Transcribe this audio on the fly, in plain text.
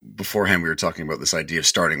beforehand we were talking about this idea of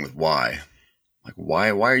starting with why. Like,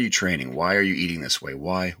 why are you training? Why are you eating this way?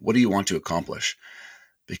 Why? What do you want to accomplish?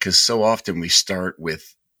 Because so often we start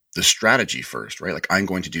with the strategy first, right? Like, I'm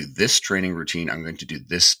going to do this training routine. I'm going to do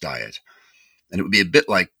this diet. And it would be a bit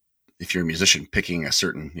like if you're a musician picking a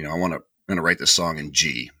certain, I'm going to write this song in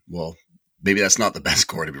G. Well, maybe that's not the best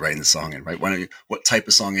chord to be writing the song in, right? What type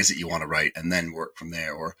of song is it you want to write, and then work from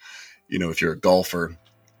there? Or, if you're a golfer,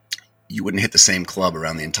 you wouldn't hit the same club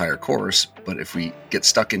around the entire course. But if we get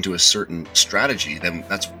stuck into a certain strategy, then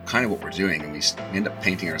that's kind of what we're doing. And we end up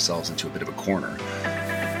painting ourselves into a bit of a corner.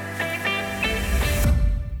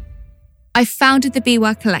 I founded the Be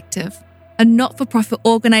Well Collective, a not-for-profit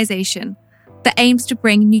organisation that aims to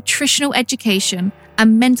bring nutritional education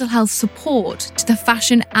and mental health support to the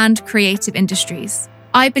fashion and creative industries.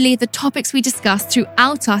 I believe the topics we discuss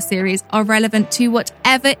throughout our series are relevant to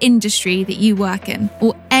whatever industry that you work in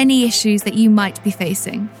or any issues that you might be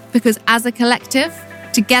facing. Because as a collective,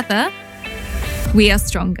 together, we are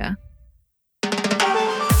stronger.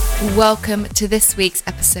 Welcome to this week's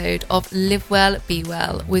episode of Live Well, Be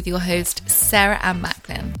Well with your host, Sarah Ann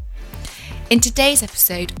Macklin. In today's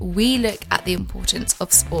episode, we look at the importance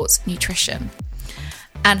of sports nutrition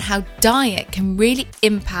and how diet can really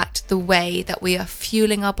impact the way that we are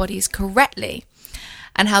fueling our bodies correctly,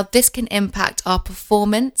 and how this can impact our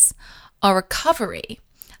performance, our recovery,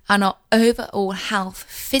 and our overall health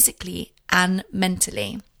physically and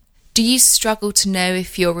mentally. Do you struggle to know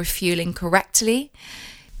if you're refueling correctly?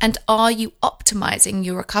 And are you optimizing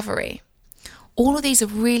your recovery? All of these are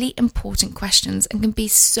really important questions and can be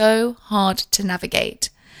so hard to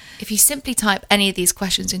navigate. If you simply type any of these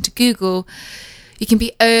questions into Google, you can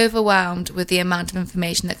be overwhelmed with the amount of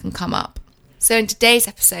information that can come up. So in today's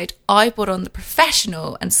episode, I brought on the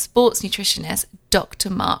professional and sports nutritionist,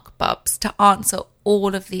 Dr. Marc Bubbs, to answer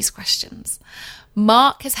all of these questions.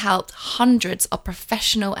 Marc has helped hundreds of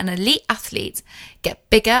professional and elite athletes get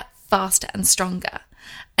bigger, faster and stronger.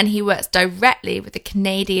 And he works directly with the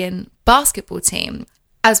Canadian basketball team,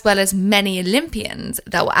 as well as many Olympians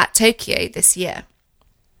that were at Tokyo this year.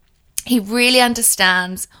 He really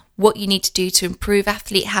understands what you need to do to improve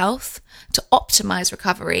athlete health, to optimize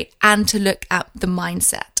recovery, and to look at the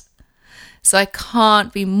mindset. So I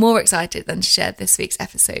can't be more excited than to share this week's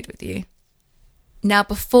episode with you. Now,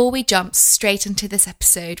 before we jump straight into this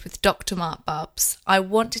episode with Dr. Marc Bubbs, I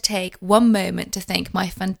want to take one moment to thank my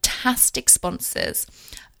fantastic sponsors,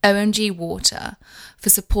 OMG Water,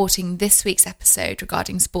 for supporting this week's episode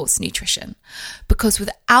regarding sports nutrition, because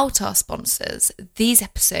without our sponsors, these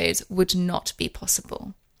episodes would not be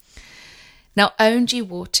possible. Now, OMG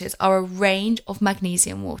Waters are a range of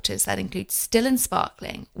magnesium waters that include still and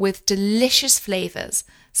sparkling with delicious flavours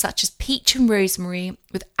such as peach and rosemary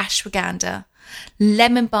with ashwagandha,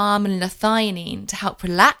 lemon balm and L-theanine to help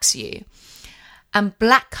relax you, and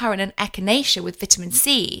blackcurrant and echinacea with vitamin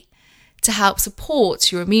C to help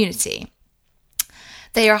support your immunity.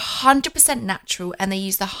 They are 100% natural and they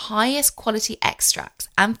use the highest quality extracts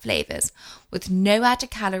and flavours with no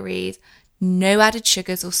added calories, no added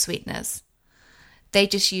sugars or sweeteners. They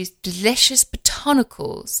just use delicious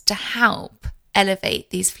botanicals to help elevate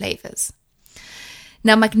these flavours.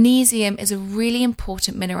 Now, magnesium is a really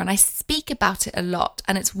important mineral and I speak about it a lot,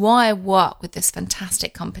 and it's why I work with this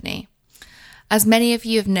fantastic company. As many of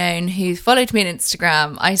you have known who followed me on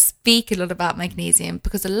Instagram, I speak a lot about magnesium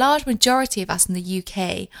because a large majority of us in the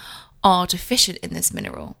UK are deficient in this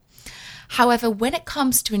mineral. However, when it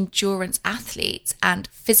comes to endurance athletes and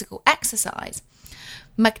physical exercise,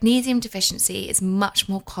 magnesium deficiency is much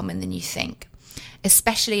more common than you think,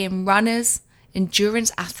 especially in runners,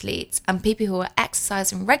 endurance athletes, and people who are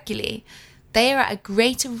exercising regularly. They are at a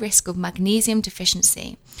greater risk of magnesium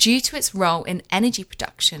deficiency due to its role in energy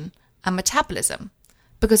production and metabolism,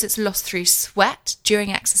 because it's lost through sweat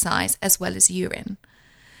during exercise as well as urine.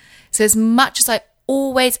 So as much as I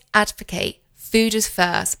always advocate food is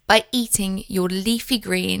first by eating your leafy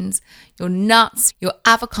greens, your nuts, your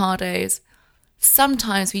avocados,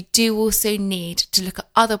 sometimes we do also need to look at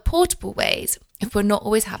other portable ways if we're not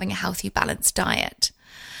always having a healthy, balanced diet.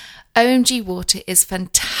 OMG Water is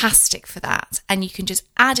fantastic for that, and you can just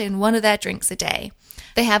add in one of their drinks a day.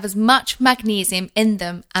 They have as much magnesium in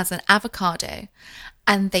them as an avocado,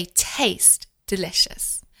 and they taste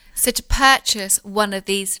delicious. So to purchase one of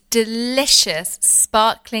these delicious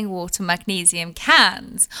sparkling water magnesium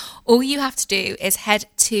cans, all you have to do is head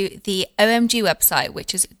to the OMG website,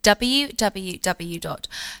 which is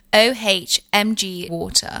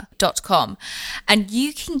www.ohmgwater.com, and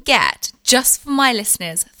you can get, just for my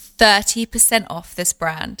listeners, 30% off this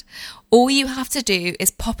brand. All you have to do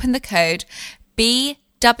is pop in the code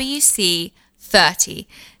BWC30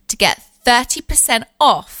 to get 30%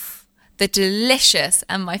 off the delicious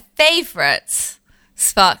and my favourite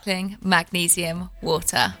sparkling magnesium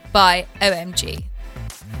water by OMG.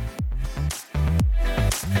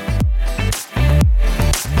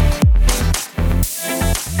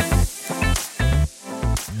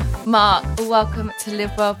 Marc, welcome to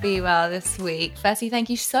Live Well, Be Well this week. Firstly, thank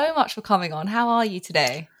you so much for coming on. How are you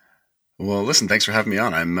today? Well, listen, thanks for having me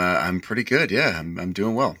on. I'm pretty good. Yeah, I'm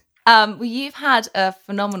doing well. Well, you've had a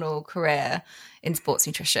phenomenal career in sports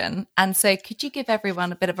nutrition. And so could you give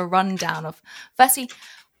everyone a bit of a rundown of, firstly,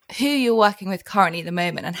 who you're working with currently at the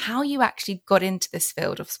moment and how you actually got into this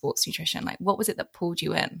field of sports nutrition? Like, what was it that pulled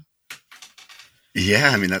you in?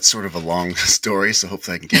 Yeah, I mean, that's sort of a long story, so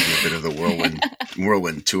hopefully I can give you a bit of the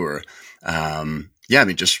whirlwind tour. I mean,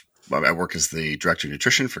 I work as the director of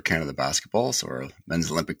nutrition for Canada basketball, so our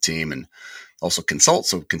men's Olympic team, and also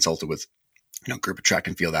consulted with a group of track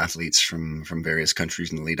and field athletes from various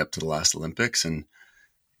countries in the lead up to the last Olympics. And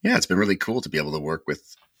yeah, it's been really cool to be able to work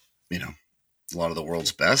with, a lot of the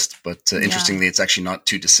world's best. But interestingly, it's actually not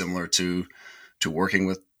too dissimilar to working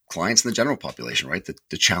with clients in the general population, right?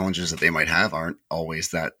 The challenges that they might have aren't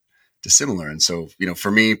always that dissimilar. And so,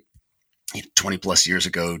 for me, 20 plus years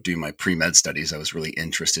ago, doing my pre-med studies, I was really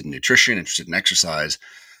interested in nutrition, interested in exercise.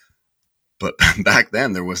 But back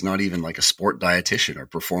then, there was not even like a sport dietitian or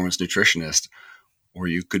performance nutritionist, or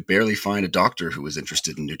you could barely find a doctor who was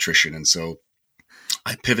interested in nutrition. And so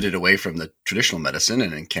I pivoted away from the traditional medicine.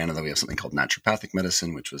 And in Canada, we have something called naturopathic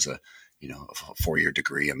medicine, which was a 4-year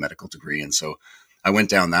degree, a medical degree. And so I went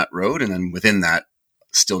down that road, and then within that,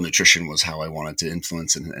 still nutrition was how I wanted to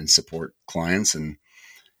influence and support clients. And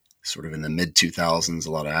sort of in the mid 2000s,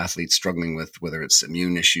 a lot of athletes struggling with whether it's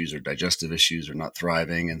immune issues or digestive issues or not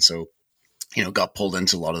thriving. And so, got pulled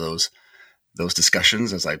into a lot of those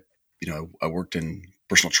discussions as I worked in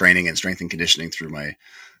personal training and strength and conditioning through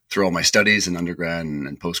all my studies in undergrad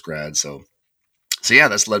and post-grad. So yeah,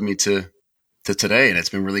 that's led me to today. And it's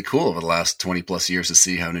been really cool over the last 20 plus years to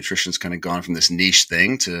see how nutrition's kind of gone from this niche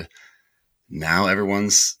thing to now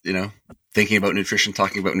everyone's, thinking about nutrition,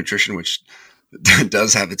 talking about nutrition, which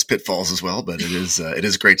does have its pitfalls as well. But it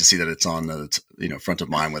is great to see that it's on the, front of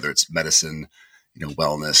mind, whether it's medicine,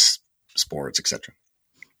 wellness, sports, etc.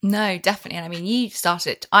 No, definitely. And I mean,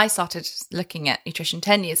 I started looking at nutrition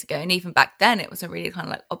 10 years ago. And even back then, it was a really kind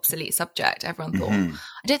of like obsolete subject. Everyone thought,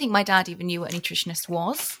 I don't think my dad even knew what a nutritionist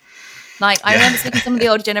was. Like, I remember speaking to some of the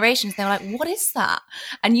older generations, they were like, what is that?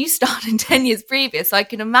 And you started 10 years previous. So I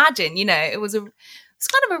can imagine, it was kind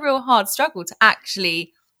of a real hard struggle to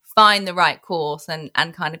actually find the right course and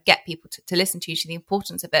kind of get people to listen to you, to the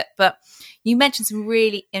importance of it. But you mentioned some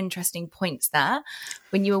really interesting points there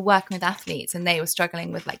when you were working with athletes and they were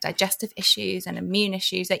struggling with like digestive issues and immune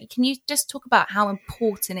issues. Can you just talk about how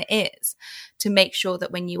important it is to make sure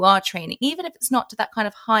that when you are training, even if it's not to that kind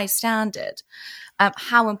of high standard,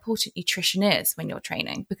 how important nutrition is when you're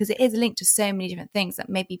training? Because it is linked to so many different things that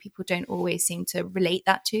maybe people don't always seem to relate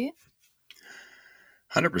that to.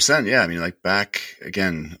 100%. Yeah. I mean, like back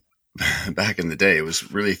in the day, it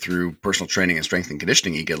was really through personal training and strength and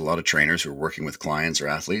conditioning. You get a lot of trainers who are working with clients or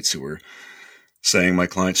athletes who were saying, my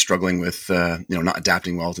client's struggling with, not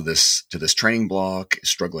adapting well to this training block,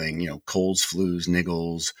 struggling, colds, flus,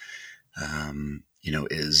 niggles,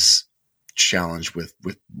 is challenged with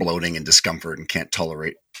bloating and discomfort and can't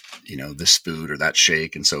tolerate, this food or that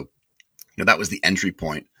shake. And so, that was the entry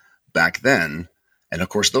point back then. And of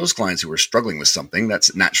course, those clients who are struggling with something,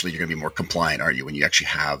 that's naturally, you're going to be more compliant, aren't you, when you actually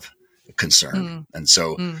have a concern. And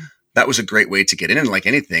so that was a great way to get in. And like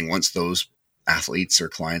anything, once those athletes or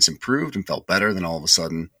clients improved and felt better, then all of a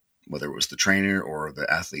sudden, whether it was the trainer or the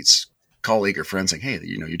athlete's colleague or friend saying, hey,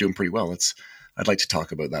 you're doing pretty well. I'd like to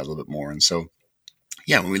talk about that a little bit more. And so,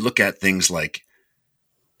 yeah, when we look at things like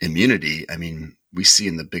immunity, I mean, we see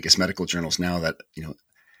in the biggest medical journals now that,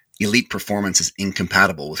 elite performance is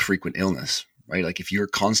incompatible with frequent illness. Right? Like if you're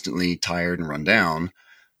constantly tired and run down,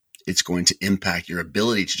 it's going to impact your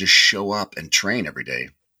ability to just show up and train every day,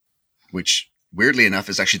 which weirdly enough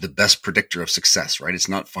is actually the best predictor of success, right? It's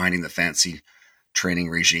not finding the fancy training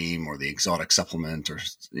regime or the exotic supplement or,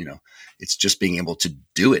 it's just being able to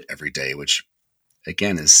do it every day, which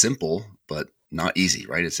again is simple, but not easy,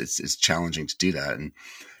 right? It's challenging to do that. And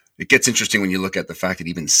it gets interesting when you look at the fact that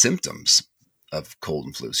even symptoms of cold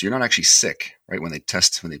and flu, so you're not actually sick, right? When they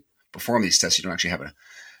perform these tests, you don't actually have an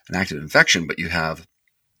active infection, but you have,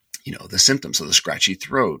 the symptoms. So the scratchy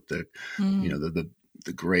throat, the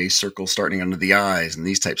gray circle starting under the eyes and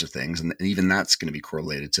these types of things. And even that's going to be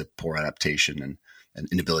correlated to poor adaptation and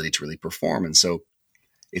inability to really perform. And so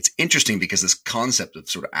it's interesting because this concept of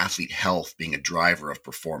sort of athlete health being a driver of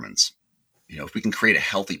performance, if we can create a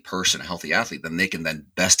healthy person, a healthy athlete, then they can then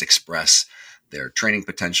best express their training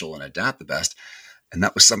potential and adapt the best. And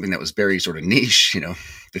that was something that was very sort of niche,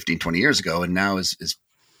 15, 20 years ago. And now is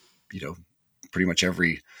pretty much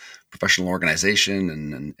every professional organization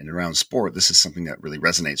and around sport, this is something that really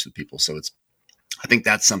resonates with people. So I think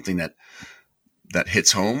that's something that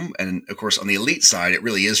hits home. And of course, on the elite side, it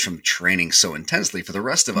really is from training so intensely. For the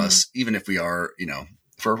rest of us, even if we are,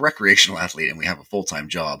 for a recreational athlete and we have a full-time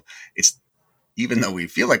job, it's, even though we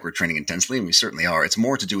feel like we're training intensely, and we certainly are, it's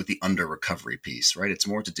more to do with the under recovery piece, right? It's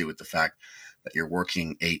more to do with the fact that you're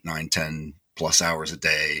working 8, 9, 10 plus hours a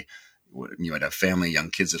day. You might have family, young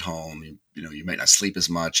kids at home. You might not sleep as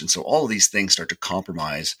much. And so all of these things start to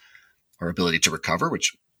compromise our ability to recover,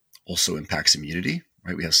 which also impacts immunity,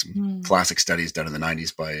 right? We have some classic studies done in the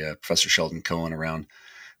 90s by Professor Sheldon Cohen around,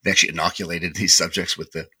 they actually inoculated these subjects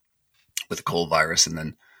with the cold virus and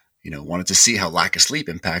then, wanted to see how lack of sleep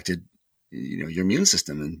impacted, your immune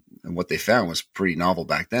system. And what they found was pretty novel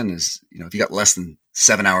back then is, if you got less than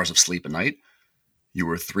 7 hours of sleep a night, you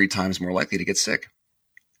were 3 times more likely to get sick.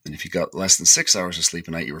 And if you got less than 6 hours of sleep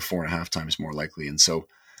a night, you were 4.5 times more likely. And so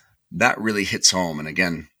that really hits home. And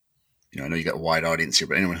again, I know you got a wide audience here,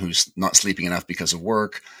 but anyone who's not sleeping enough because of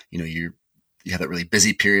work, you have that really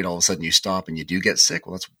busy period, all of a sudden you stop and you do get sick.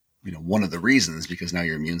 Well, that's, one of the reasons, because now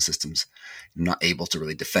your immune system's not able to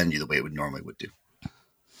really defend you the way it would do.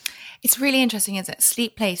 It's really interesting, isn't it?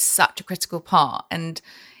 Sleep plays such a critical part. And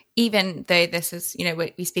even though this is,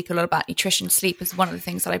 we speak a lot about nutrition, sleep is one of the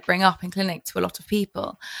things that I bring up in clinic to a lot of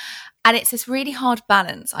people. And it's this really hard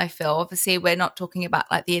balance, I feel. Obviously, we're not talking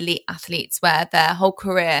about like the elite athletes where their whole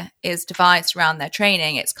career is devised around their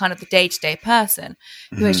training. It's kind of the day-to-day person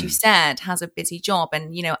who, as you said, has a busy job.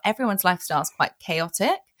 And, everyone's lifestyle is quite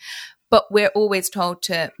chaotic. But we're always told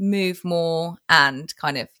to move more and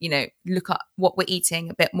kind of, look at what we're eating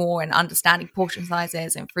a bit more and understanding portion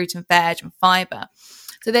sizes and fruit and veg and fiber.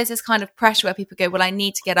 So there's this kind of pressure where people go, well, I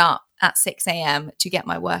need to get up at 6 a.m. to get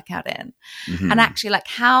my workout in. And actually, like,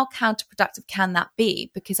 how counterproductive can that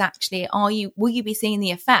be? Because actually, will you be seeing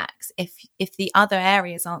the effects if the other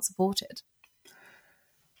areas aren't supported?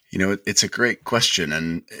 It's a great question.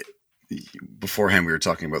 And beforehand, we were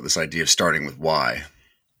talking about this idea of starting with why.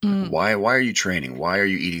 Why are you training? Why are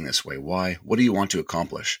you eating this way? Why? What do you want to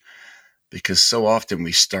accomplish? Because so often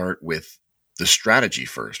we start with the strategy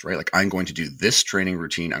first, right? Like, I'm going to do this training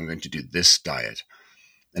routine. I'm going to do this diet.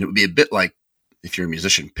 And it would be a bit like if you're a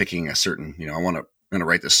musician picking a certain, I'm going to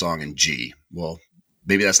write this song in G. Well,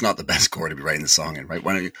 maybe that's not the best chord to be writing the song in, right?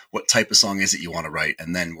 What type of song is it you want to write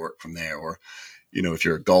and then work from there? Or, if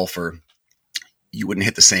you're a golfer, you wouldn't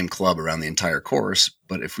hit the same club around the entire course.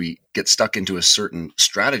 But if we get stuck into a certain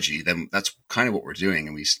strategy, then that's kind of what we're doing.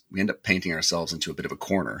 And we end up painting ourselves into a bit of a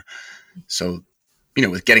corner. So,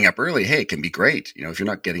 with getting up early, hey, it can be great. If you're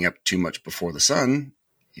not getting up too much before the sun,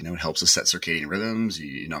 it helps us set circadian rhythms.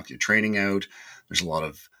 You knock your training out. There's a lot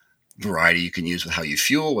of variety you can use with how you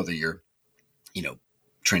fuel, whether you're,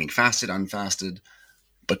 training fasted, unfasted.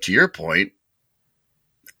 But to your point,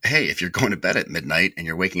 hey, if you're going to bed at midnight and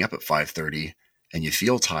you're waking up at 5:30 and you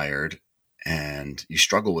feel tired and you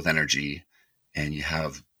struggle with energy and you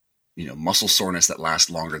have, muscle soreness that lasts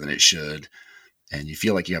longer than it should, and you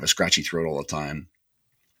feel like you have a scratchy throat all the time,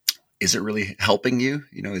 is it really helping you?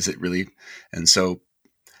 Is it really? And so,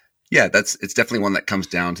 yeah, it's definitely one that comes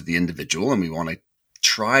down to the individual, and we want to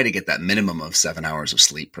try to get that minimum of 7 hours of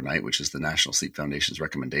sleep per night, which is the National Sleep Foundation's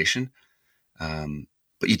recommendation.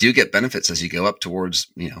 But you do get benefits as you go up towards,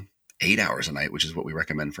 8 hours a night, which is what we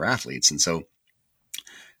recommend for athletes. And so,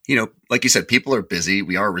 like you said, people are busy.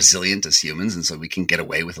 We are resilient as humans. And so we can get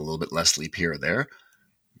away with a little bit less sleep here or there.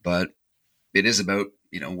 But it is about,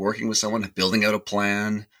 working with someone, building out a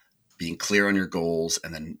plan, being clear on your goals,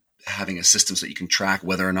 and then having a system so that you can track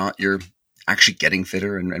whether or not you're actually getting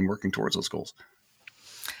fitter and working towards those goals.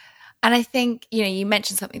 And I think, you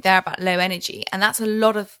mentioned something there about low energy. And that's a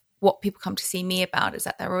lot of what people come to see me about, is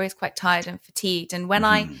that they're always quite tired and fatigued. And when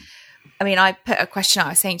I put a question out, I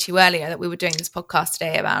was saying to you earlier that we were doing this podcast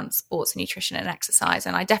today around sports and nutrition and exercise.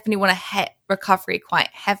 And I definitely want to hit recovery quite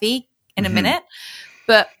heavy in a minute.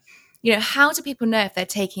 But, how do people know if they're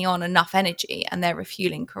taking on enough energy and they're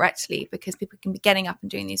refueling correctly? Because people can be getting up and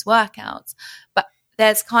doing these workouts. But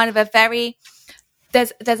there's kind of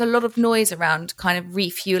there's a lot of noise around kind of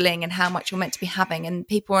refueling and how much you're meant to be having. And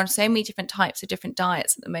people are on so many different types of different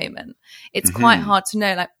diets at the moment. It's quite hard to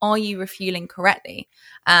know, like, are you refueling correctly?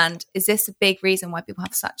 And is this a big reason why people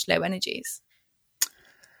have such low energies?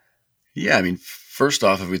 Yeah, first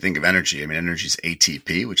off, if we think of energy, energy is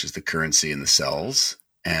ATP, which is the currency in the cells.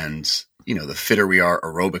 And, the fitter we are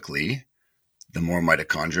aerobically, the more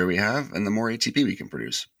mitochondria we have and the more ATP we can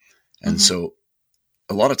produce. And so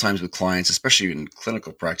a lot of times with clients, especially in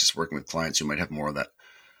clinical practice, working with clients who might have more of that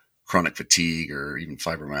chronic fatigue or even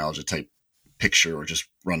fibromyalgia type picture or just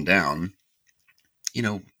run down,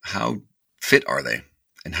 how fit are they?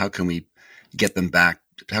 And how can we get them back?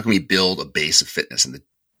 How can we build a base of fitness? And the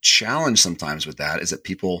challenge sometimes with that is that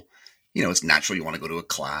people, it's natural you want to go to a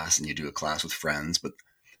class and you do a class with friends, but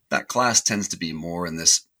that class tends to be more in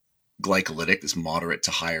this glycolytic, this moderate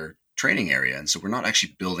to higher training area. And so we're not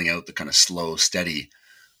actually building out the kind of slow, steady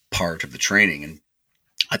part of the training. And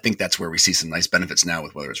I think that's where we see some nice benefits now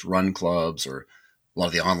with whether it's run clubs or a lot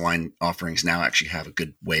of the online offerings now actually have a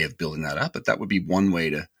good way of building that up. But that would be one way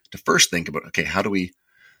to first think about, okay, can we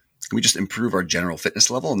just improve our general fitness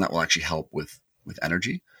level? And that will actually help with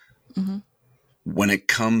energy. When it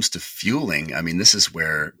comes to fueling, I mean, this is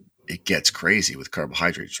where it gets crazy with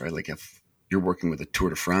carbohydrates, right? Like if you're working with a Tour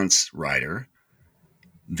de France rider,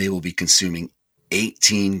 they will be consuming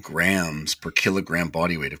 18 grams per kilogram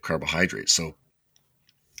body weight of carbohydrates. So,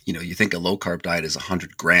 you think a low carb diet is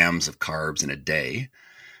 100 grams of carbs in a day.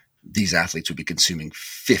 These athletes would be consuming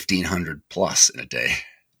 1,500 plus in a day,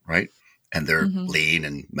 right? And they're lean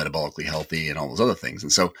and metabolically healthy and all those other things.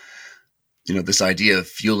 And so, this idea of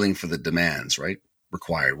fueling for the demands, right?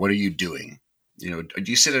 Required. What are you doing? Do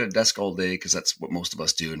you sit at a desk all day? Because that's what most of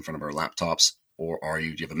us do in front of our laptops. Or do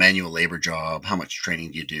you have a manual labor job? How much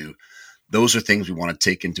training do you do? Those are things we want to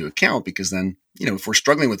take into account, because then, if we're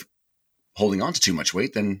struggling with holding on to too much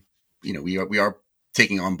weight, then, we are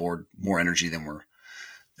taking on board more energy than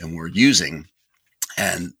we're using.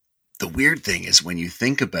 And the weird thing is when you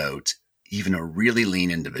think about even a really lean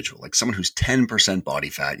individual, like someone who's 10% body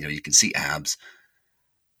fat, you can see abs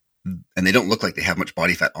and they don't look like they have much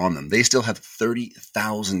body fat on them. They still have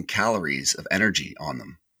 30,000 calories of energy on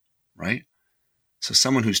them, right? So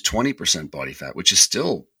someone who's 20% body fat, which is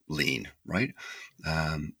still lean, right?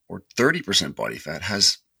 Or 30% body fat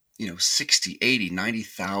has, 60, 80,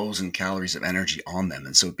 90,000 calories of energy on them.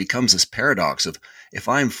 And so it becomes this paradox of, if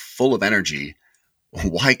I'm full of energy,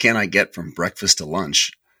 why can't I get from breakfast to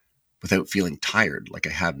lunch without feeling tired, like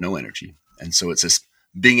I have no energy? And so it's this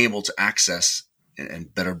being able to access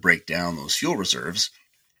and better break down those fuel reserves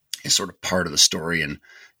is sort of part of the story. And,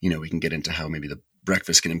 we can get into how maybe the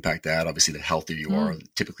breakfast can impact that. Obviously, the healthier you are,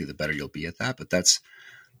 typically the better you'll be at that. But that's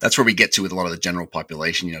where we get to with a lot of the general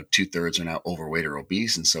population. 2/3 are now overweight or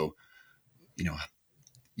obese. And so,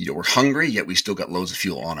 we're hungry, yet we still got loads of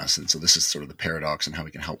fuel on us. And so this is sort of the paradox and how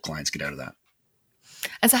we can help clients get out of that.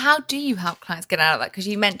 And so how do you help clients get out of that? Because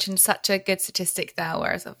you mentioned such a good statistic there,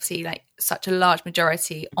 whereas obviously like such a large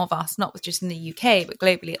majority of us, not just in the UK, but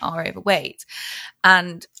globally, are overweight.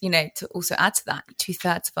 And, to also add to that,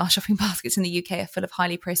 2/3 of our shopping baskets in the UK are full of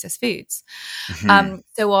highly processed foods.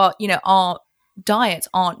 So our diets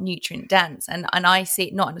aren't nutrient dense, and I see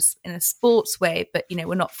it not in a sports way, but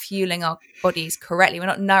we're not fueling our bodies correctly, we're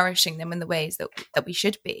not nourishing them in the ways that we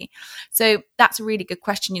should be. So that's a really good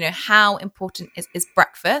question. How important is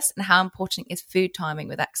breakfast, and how important is food timing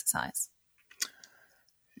with exercise?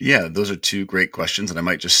 Yeah, those are two great questions, and I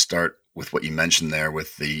might just start with what you mentioned there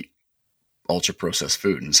with the ultra processed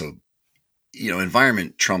food. And so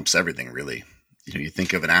environment trumps everything, really. You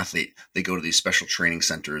think of an athlete, they go to these special training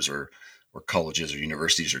centers or colleges or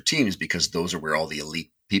universities or teams because those are where all the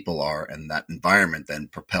elite people are, and that environment then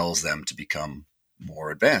propels them to become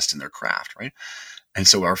more advanced in their craft, right? And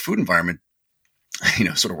so our food environment,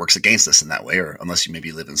 sort of works against us in that way, or unless you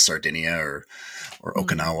maybe live in Sardinia or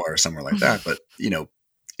Okinawa or somewhere like that. But,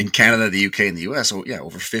 in Canada, the UK, and the US,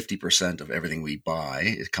 over 50% of everything we buy,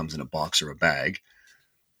 it comes in a box or a bag.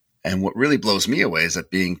 And what really blows me away is that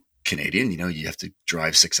being Canadian, you have to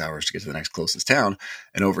drive 6 hours to get to the next closest town.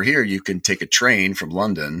 And over here, you can take a train from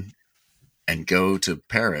London and go to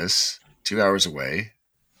Paris 2 hours away.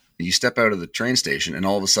 You step out of the train station, and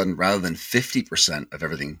all of a sudden, rather than 50% of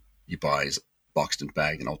everything you buy is boxed and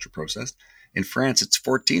bagged and ultra processed, in France, it's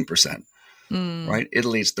 14%, right?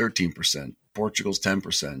 Italy, it's 13%. Portugal's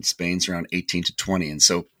 10%. Spain's around 18 to 20. And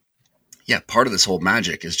so, part of this whole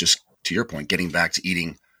magic is just, to your point, getting back to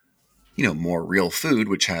eating more real food,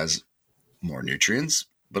 which has more nutrients,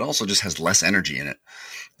 but also just has less energy in it,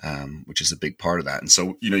 which is a big part of that. And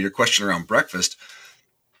so, your question around breakfast,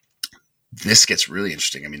 this gets really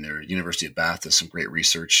interesting. I mean, the University of Bath does some great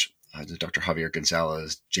research. Dr. Javier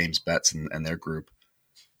Gonzalez, James Betts, and their group,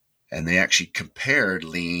 and they actually compared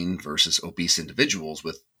lean versus obese individuals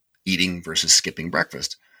with eating versus skipping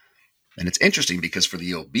breakfast. And it's interesting because for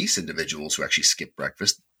the obese individuals who actually skip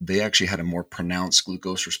breakfast, they actually had a more pronounced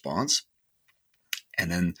glucose response. And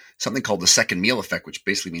then something called the second meal effect, which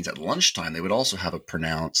basically means at lunchtime, they would also have a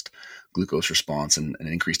pronounced glucose response and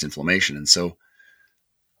increased inflammation. And so,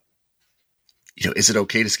 is it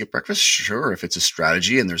okay to skip breakfast? Sure, if it's a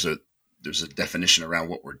strategy and there's a definition around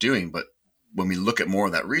what we're doing. But when we look at more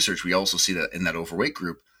of that research, we also see that in that overweight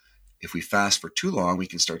group, if we fast for too long, we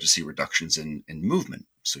can start to see reductions in movement.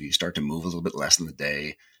 So you start to move a little bit less in the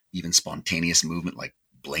day, even spontaneous movement like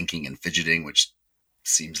blinking and fidgeting, which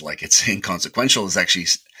seems like it's inconsequential, is actually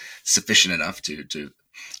sufficient enough to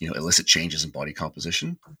elicit changes in body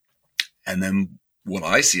composition. And then what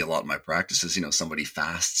I see a lot in my practice is, somebody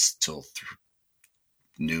fasts till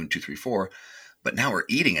noon, 2, 3, 4, but now we're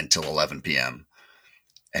eating until 11 p.m.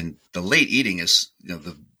 And the late eating is,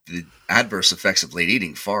 the adverse effects of late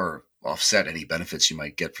eating far offset any benefits you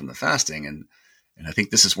might get from the fasting. And I think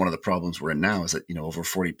this is one of the problems we're in now is that, over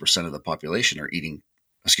 40% of the population are eating,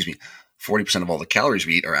 40% of all the calories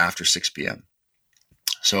we eat are after 6 p.m.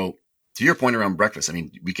 So to your point around breakfast,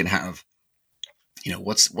 we can have,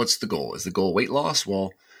 what's the goal? Is the goal weight loss?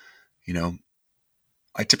 Well,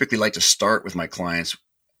 I typically like to start with my clients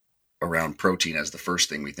around protein as the first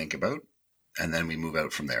thing we think about, and then we move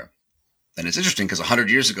out from there. And it's interesting because 100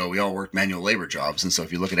 years ago, we all worked manual labor jobs. And so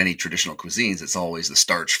if you look at any traditional cuisines, it's always the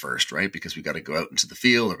starch first, right? Because we got to go out into the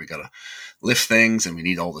field or we got to lift things and we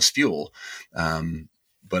need all this fuel.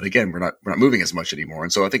 But again, we're not moving as much anymore.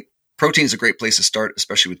 And so I think protein is a great place to start,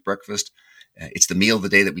 especially with breakfast. It's the meal of the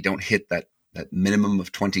day that we don't hit that minimum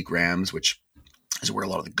of 20 grams, which is where a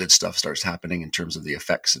lot of the good stuff starts happening in terms of the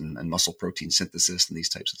effects and muscle protein synthesis and these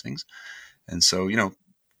types of things. And so,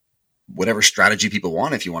 whatever strategy people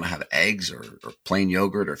want, if you want to have eggs or plain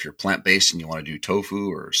yogurt, or if you're plant-based and you want to do tofu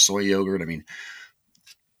or soy yogurt,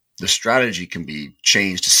 the strategy can be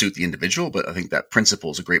changed to suit the individual, but I think that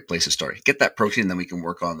principle is a great place to start. Get that protein, and then we can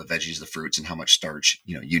work on the veggies, the fruits, and how much starch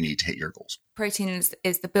you need to hit your goals. Protein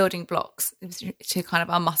is the building blocks to kind of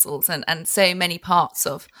our muscles and so many parts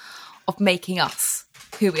of making us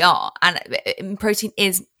who we are. And protein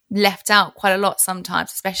is left out quite a lot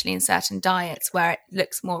sometimes, especially in certain diets where it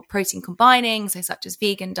looks more protein combining, so such as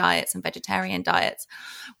vegan diets and vegetarian diets,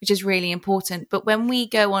 which is really important. But when we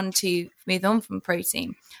go on to move on from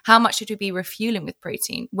protein, how much should we be refueling with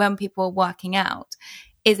protein when people are working out?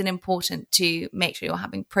 Is it important to make sure you're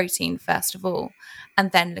having protein first of all,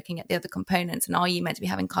 and then looking at the other components? And are you meant to be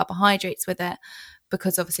having carbohydrates with it?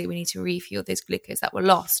 Because obviously we need to refuel those glucose that were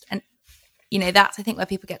lost. And that's, I think, where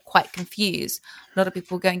people get quite confused. A lot of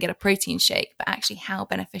people go and get a protein shake, but actually how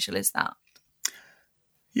beneficial is that?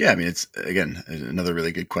 Yeah, it's, again, another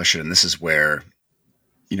really good question. And this is where,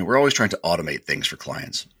 we're always trying to automate things for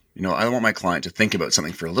clients. I want my client to think about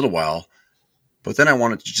something for a little while, but then I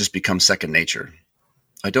want it to just become second nature.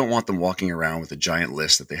 I don't want them walking around with a giant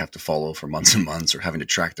list that they have to follow for months and months, or having to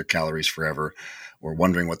track their calories forever, or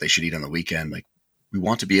wondering what they should eat on the weekend. We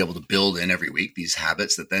want to be able to build in every week these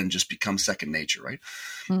habits that then just become second nature, right?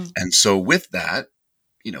 And so with that,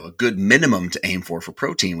 a good minimum to aim for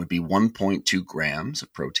protein would be 1.2 grams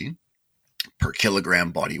of protein per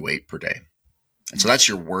kilogram body weight per day. And so that's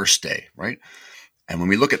your worst day, right? And when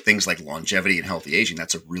we look at things like longevity and healthy aging,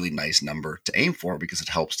 that's a really nice number to aim for, because it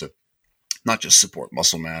helps to not just support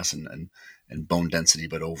muscle mass and bone density,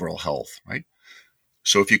 but overall health, right?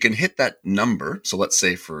 So if you can hit that number, so let's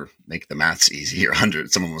say, for make the maths easy here,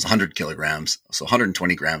 someone was 100 kilograms, so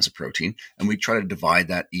 120 grams of protein, and we try to divide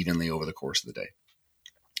that evenly over the course of the day.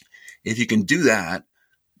 If you can do that,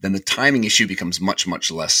 then the timing issue becomes much, much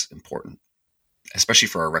less important, especially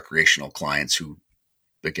for our recreational clients who,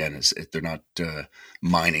 again, they're not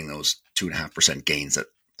mining those 2.5% gains that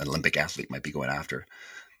an Olympic athlete might be going after.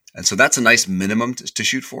 And so that's a nice minimum to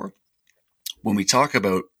shoot for. When we talk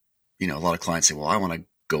about, a lot of clients say, well, I want to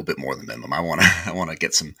go a bit more than minimum. I want to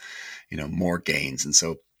get some, more gains. And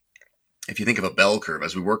so if you think of a bell curve,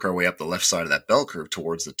 as we work our way up the left side of that bell curve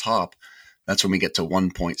towards the top, that's when we get to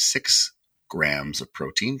 1.6 grams of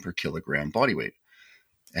protein per kilogram body weight.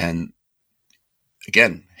 And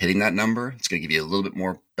again, hitting that number, it's going to give you a little bit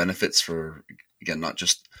more benefits for, again, not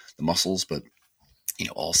just the muscles, but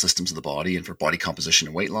all systems of the body, and for body composition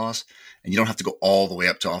and weight loss. And you don't have to go all the way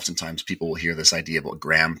up to, oftentimes people will hear this idea about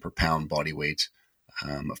gram per pound body weight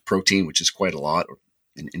of protein, which is quite a lot.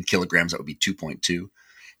 In kilograms, that would be 2.2.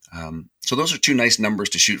 So those are two nice numbers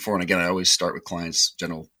to shoot for. And again, I always start with clients,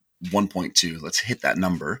 general 1.2. Let's hit that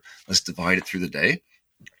number. Let's divide it through the day.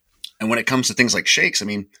 And when it comes to things like shakes,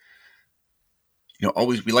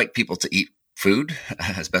 always we like people to eat food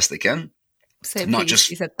as best they can. So not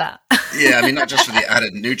just you said that. Yeah, not just for the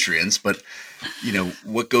added nutrients, but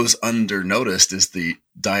what goes under noticed is the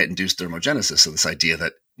diet-induced thermogenesis. So this idea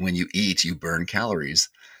that when you eat, you burn calories.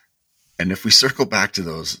 And if we circle back to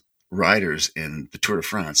those riders in the Tour de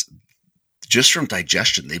France, just from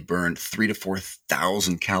digestion, they burn 3,000 to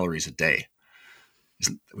 4,000 calories a day,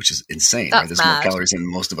 which is insane. Right? There's more calories than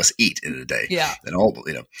most of us eat in a day. Yeah. Than all,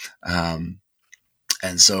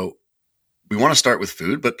 and so we want to start with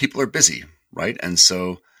food, but people are busy, right? And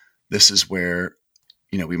so this is where,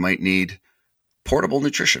 we might need portable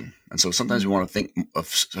nutrition. And so sometimes we want to think of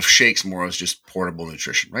shakes more as just portable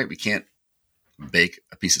nutrition, right? We can't bake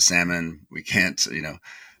a piece of salmon. We can't,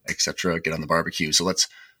 et cetera, get on the barbecue. So let's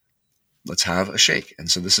have a shake. And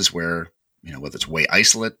so this is where, whether it's whey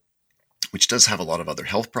isolate, which does have a lot of other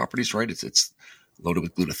health properties, right? It's loaded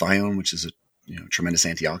with glutathione, which is a tremendous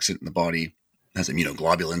antioxidant in the body. It has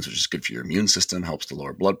immunoglobulins, which is good for your immune system, helps to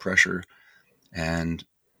lower blood pressure. And,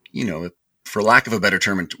 for lack of a better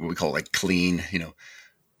term, what we call like clean,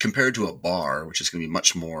 compared to a bar, which is going to be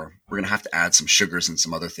much more, we're going to have to add some sugars and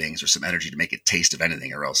some other things or some energy to make it taste of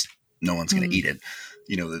anything, or else no one's going to eat it.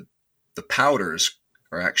 The powders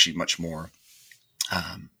are actually much more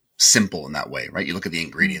simple in that way, right? You look at the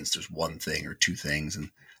ingredients, there's one thing or two things. And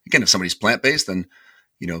again, if somebody's plant-based, then,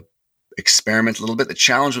 experiment a little bit. The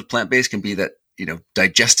challenge with plant-based can be that,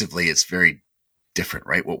 digestively, it's very different,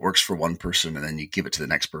 right? What works for one person, and then you give it to the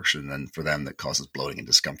next person, and then for them that causes bloating and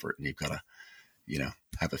discomfort. And you've got to,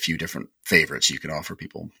 have a few different favorites you can offer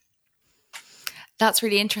people. That's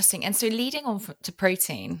really interesting. And so leading on to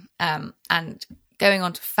protein and going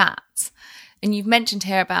on to fats, and you've mentioned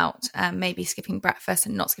here about maybe skipping breakfast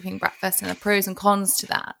and not skipping breakfast and the pros and cons to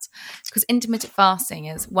that, because intermittent fasting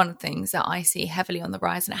is one of the things that I see heavily on the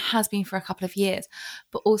rise, and it has been for a couple of years,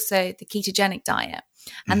 but also the ketogenic diet.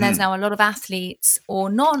 And there's now a lot of athletes or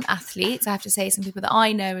non-athletes, I have to say, some people that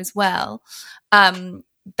I know as well,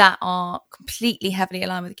 that are completely heavily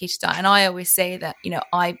aligned with the keto diet. And I always say that,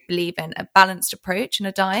 I believe in a balanced approach in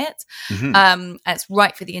a diet. And it's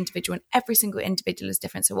right for the individual, and every single individual is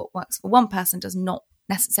different. So what works for one person does not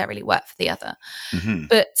necessarily work for the other.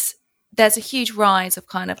 But there's a huge rise of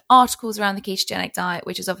kind of articles around the ketogenic diet,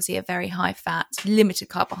 which is obviously a very high fat, limited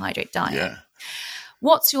carbohydrate diet. Yeah.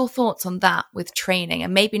 What's your thoughts on that with training,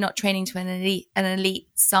 and maybe not training to an elite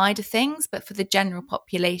side of things, but for the general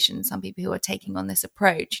population, some people who are taking on this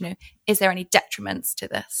approach, is there any detriments to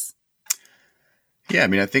this? Yeah.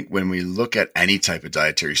 I think when we look at any type of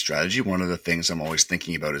dietary strategy, one of the things I'm always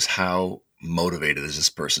thinking about is how motivated is this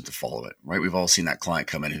person to follow it, right? We've all seen that client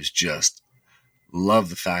come in who's just love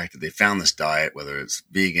the fact that they found this diet, whether it's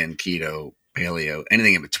vegan, keto, paleo,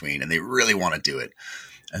 anything in between, and they really want to do it.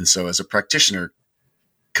 And so as a practitioner,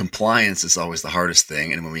 compliance is always the hardest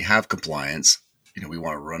thing. And when we have compliance, we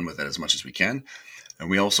want to run with it as much as we can. And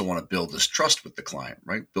we also want to build this trust with the client,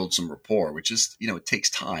 right? Build some rapport, which is, it takes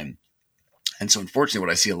time. And so unfortunately,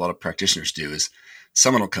 what I see a lot of practitioners do is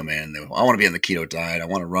someone will come in, I want to be on the keto diet. I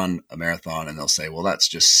want to run a marathon. And they'll say, well, that's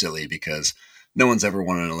just silly because no one's ever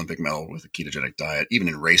won an Olympic medal with a ketogenic diet. Even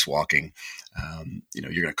in race walking,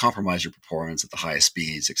 you're going to compromise your performance at the highest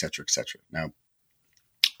speeds, et cetera, et cetera. Now,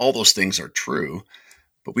 all those things are true,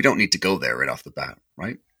 but we don't need to go there right off the bat,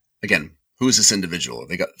 right? Again, who is this individual? If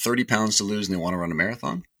they got 30 pounds to lose and they want to run a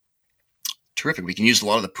marathon, terrific. We can use a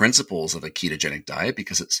lot of the principles of a ketogenic diet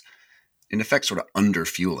because it's, in effect, sort of under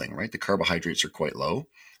fueling, right? The carbohydrates are quite low.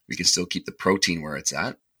 We can still keep the protein where it's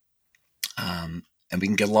at, and we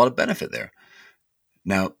can get a lot of benefit there.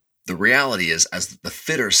 Now, the reality is, as the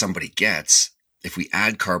fitter somebody gets, if we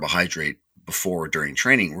add carbohydrate before or during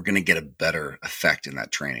training, we're going to get a better effect in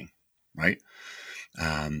that training, right?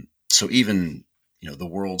 So even, the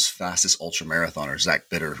world's fastest ultra marathoner, Zach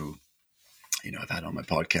Bitter, who, I've had on my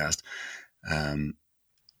podcast,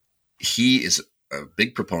 he is a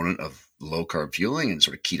big proponent of low carb fueling and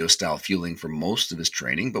sort of keto style fueling for most of his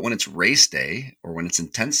training. But when it's race day or when it's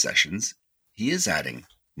intense sessions, he is adding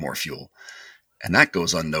more fuel, and that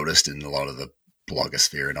goes unnoticed in a lot of the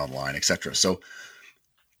blogosphere and online, et cetera. So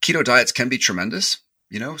keto diets can be tremendous,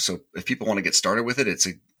 so if people want to get started with it, it's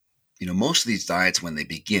most of these diets, when they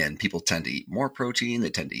begin, people tend to eat more protein, they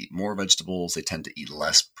tend to eat more vegetables, they tend to eat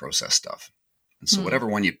less processed stuff. And so whatever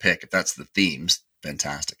one you pick, if that's the themes,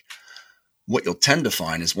 fantastic. What you'll tend to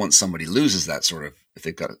find is once somebody loses that sort of, if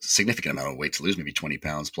they've got a significant amount of weight to lose, maybe 20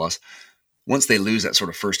 pounds plus, once they lose that sort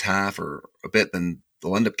of first half or a bit, then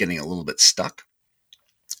they'll end up getting a little bit stuck.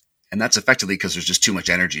 And that's effectively because there's just too much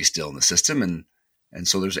energy still in the system. And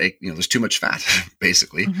so there's there's too much fat,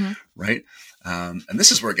 basically, right? And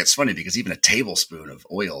this is where it gets funny because even a tablespoon of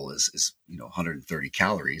oil is 130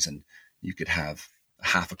 calories, and you could have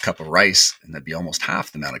half a cup of rice and that'd be almost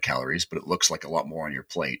half the amount of calories, but it looks like a lot more on your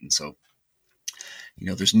plate. And so,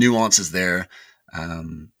 there's nuances there.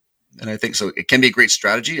 And I think so it can be a great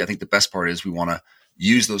strategy. I think the best part is we want to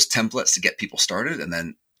use those templates to get people started. And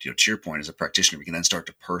then, to your point, as a practitioner, we can then start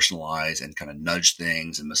to personalize and kind of nudge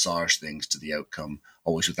things and massage things to the outcome,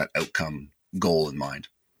 always with that outcome goal in mind.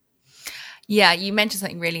 Yeah, you mentioned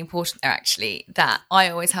something really important there, actually, that I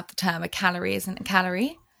always have the term a calorie isn't a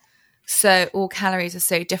calorie. So all calories are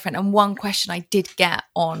so different. And one question I did get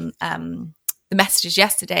on the messages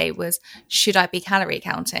yesterday was, should I be calorie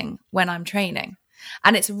counting when I'm training?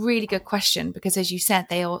 And it's a really good question because, as you said,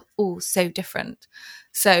 they are all so different.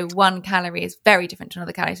 So one calorie is very different to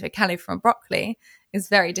another calorie. So a calorie from broccoli is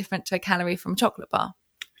very different to a calorie from a chocolate bar.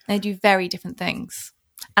 They do very different things.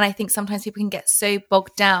 And I think sometimes people can get so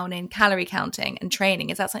bogged down in calorie counting and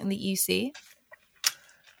training. Is that something that you see?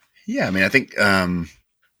 Yeah, I mean, I think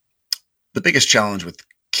the biggest challenge with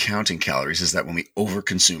counting calories is that when we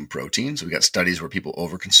overconsume protein, so we got studies where people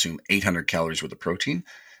overconsume 800 calories worth of protein,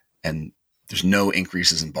 and there's no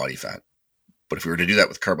increases in body fat. But if we were to do that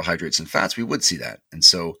with carbohydrates and fats, we would see that. And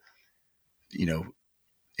so,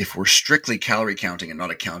 if we're strictly calorie counting and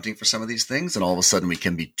not accounting for some of these things, then all of a sudden we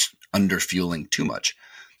can be under fueling too much.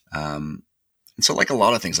 And so like a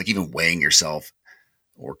lot of things, like even weighing yourself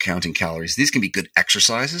or counting calories, these can be good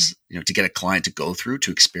exercises, to get a client to go through,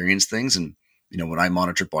 to experience things. And, when I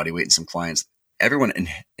monitor body weight in some clients, everyone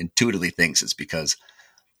intuitively thinks it's because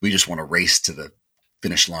we just want to race to the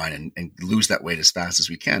finish line and lose that weight as fast as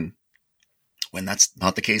we can, when that's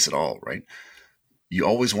not the case at all, right? You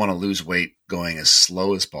always want to lose weight going as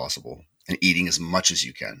slow as possible and eating as much as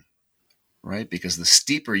you can, right? Because the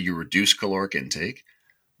steeper you reduce caloric intake,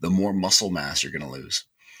 the more muscle mass you're going to lose.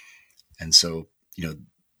 And so,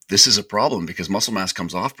 this is a problem because muscle mass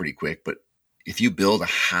comes off pretty quick, but if you build a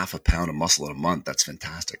half a pound of muscle in a month, that's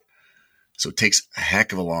fantastic. So it takes a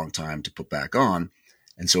heck of a long time to put back on.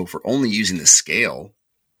 And so if we're only using the scale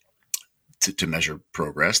to measure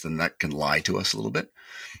progress, then that can lie to us a little bit.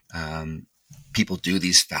 People do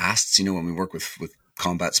these fasts, when we work with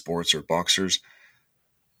combat sports or boxers,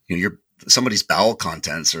 somebody's bowel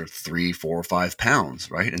contents are 3, 4, 5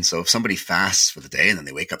 pounds, right? And so if somebody fasts for the day and then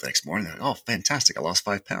they wake up the next morning, they're like, oh, fantastic, I lost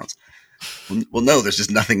 5 pounds. Well, no, there's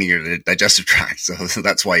just nothing in your digestive tract. So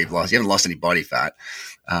that's why you haven't lost any body fat.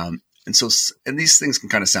 And these things can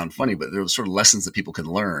kind of sound funny, but they're sort of lessons that people can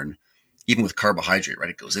learn, even with carbohydrate,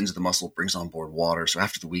 right? It goes into the muscle, brings on board water. So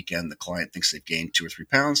after the weekend, the client thinks they've gained 2 or 3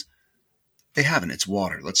 pounds. They haven't. It's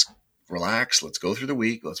water. Let's relax. Let's go through the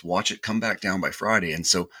week. Let's watch it come back down by Friday. And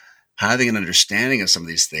so having an understanding of some of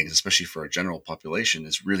these things, especially for our general population,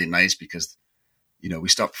 is really nice because, we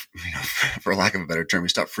stop, for lack of a better term, we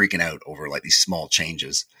stop freaking out over like these small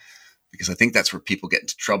changes, because I think that's where people get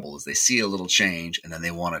into trouble is they see a little change and then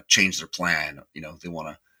they want to change their plan. They want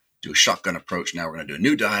to do a shotgun approach. Now we're going to do a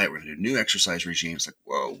new diet. We're going to do a new exercise regime. It's like,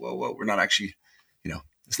 whoa. We're not actually,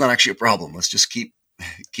 it's not actually a problem. Let's just keep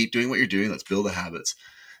doing what you're doing. Let's build the habits,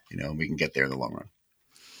 and we can get there in the long run.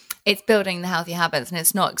 It's building the healthy habits, and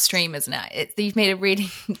it's not extreme, isn't it? You've made a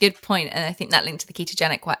really good point, and I think that linked to the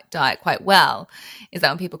ketogenic diet quite well, is that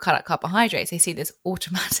when people cut out carbohydrates, they see this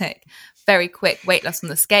automatic, very quick weight loss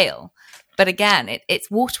on the scale. But again,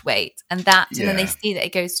 it's water weight, and then they see that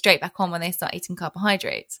it goes straight back on when they start eating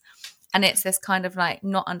carbohydrates. And it's this kind of like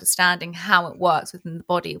not understanding how it works within the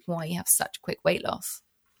body of why you have such quick weight loss.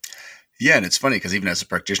 Yeah, and it's funny because even as a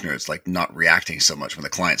practitioner, it's like not reacting so much when the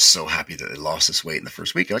client's so happy that they lost this weight in the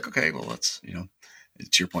first week. You're like, okay, well, let's, to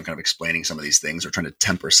your point, kind of explaining some of these things or trying to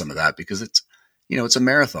temper some of that because it's, it's a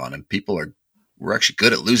marathon and we're actually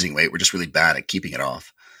good at losing weight. We're just really bad at keeping it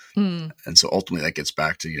off. And so ultimately that gets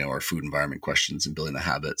back to, our food environment questions and building the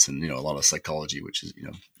habits and, a lot of psychology, which is,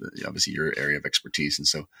 obviously your area of expertise. And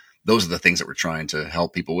so those are the things that we're trying to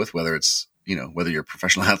help people with, whether it's, whether you're a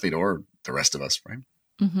professional athlete or the rest of us, right?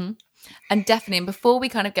 Mm-hmm. And definitely, and before we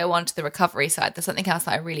kind of go on to the recovery side, there's something else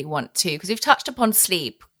that I really want to, because we've touched upon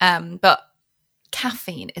sleep, but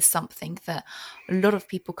caffeine is something that a lot of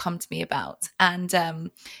people come to me about. And,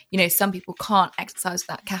 some people can't exercise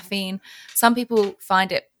without caffeine. Some people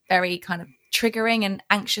find it very kind of triggering and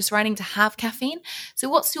anxious running to have caffeine. So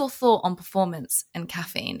what's your thought on performance and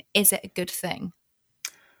caffeine? Is it a good thing?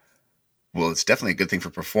 Well, it's definitely a good thing for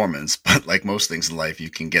performance, but like most things in life, you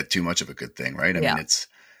can get too much of a good thing, right? I mean,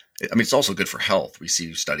 it's also good for health. We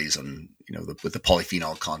see studies on, with the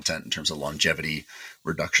polyphenol content in terms of longevity,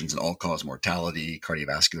 reductions in all-cause mortality,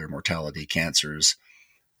 cardiovascular mortality, cancers.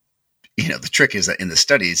 The trick is that in the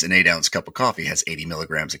studies, an 8-ounce cup of coffee has 80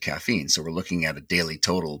 milligrams of caffeine. So we're looking at a daily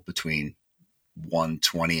total between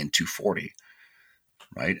 120 and 240,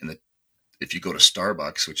 right? And if you go to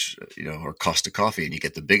Starbucks, which, or Costa Coffee, and you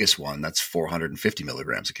get the biggest one, that's 450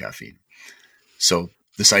 milligrams of caffeine. So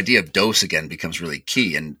this idea of dose again becomes really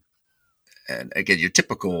key. And again, your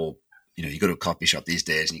typical you go to a coffee shop these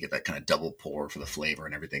days and you get that kind of double pour for the flavor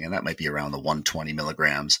and everything. And that might be around the 120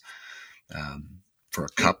 milligrams for a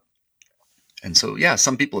cup. And so, yeah,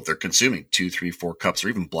 some people, if they're consuming 2, 3, 4 cups or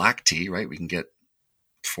even black tea, right, we can get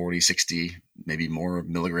 40, 60, maybe more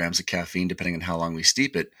milligrams of caffeine, depending on how long we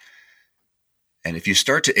steep it. And if you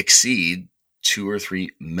start to exceed 2 or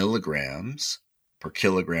 3 milligrams per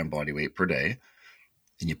kilogram body weight per day,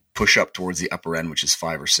 and you push up towards the upper end, which is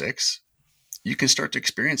 5 or 6, you can start to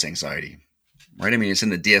experience anxiety, right? I mean, it's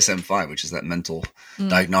in the DSM-5, which is that mental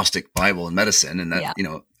diagnostic Bible in medicine. And that,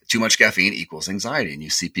 too much caffeine equals anxiety. And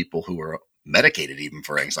you see people who are medicated even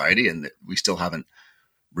for anxiety, and we still haven't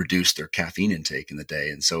reduced their caffeine intake in the day.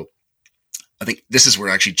 And so I think this is where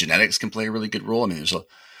actually genetics can play a really good role. I mean, there's a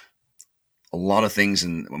lot of things,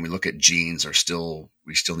 and when we look at genes, we still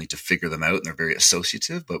need to figure them out, and they're very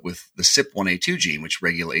associative. But with the CYP1A2 gene, which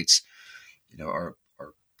regulates, our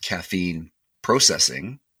caffeine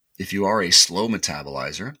processing, if you are a slow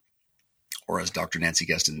metabolizer, or as Dr. Nancy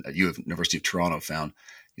Gueston at University of Toronto found,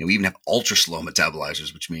 we even have ultra slow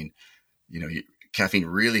metabolizers, which mean, caffeine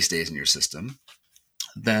really stays in your system,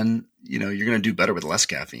 then, you're going to do better with less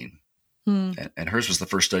caffeine. And hers was the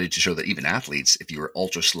first study to show that even athletes, if you were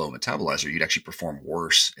ultra slow metabolizer, you'd actually perform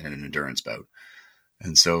worse in an endurance bout.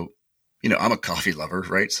 And so, I'm a coffee lover,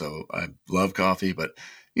 right? So I love coffee, but,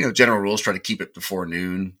 general rules, try to keep it before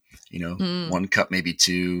noon, 1 cup, maybe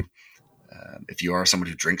 2. If you are someone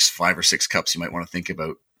who drinks 5 or 6 cups, you might want to think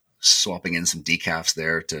about swapping in some decafs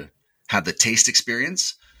there to have the taste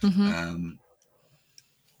experience.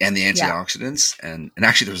 And the antioxidants. And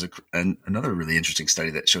actually there was another really interesting study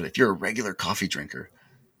that showed if you're a regular coffee drinker,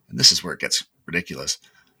 and this is where it gets ridiculous,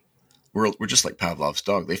 we're just like Pavlov's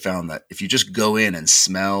dog. They found that if you just go in and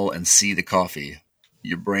smell and see the coffee,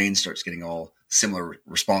 your brain starts getting all similar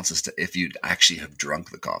responses to if you'd actually have drunk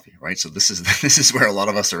the coffee, right? So this is where a lot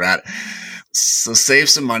of us are at. So save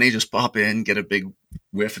some money, just pop in, get a big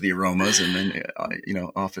whiff of the aromas, and then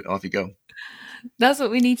off you go. That's what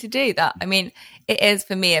we need to do. It is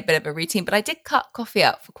for me a bit of a routine, but I did cut coffee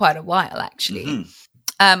out for quite a while, actually.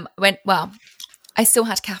 I still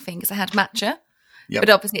had caffeine because I had matcha, but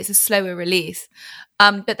obviously it's a slower release.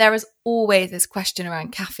 But there is always this question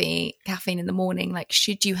around caffeine in the morning. Like,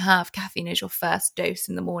 should you have caffeine as your first dose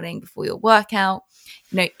in the morning before your workout?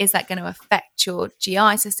 Is that going to affect your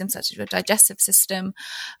GI system, such as your digestive system?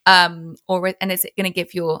 And is it going to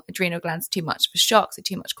give your adrenal glands too much of a shock, so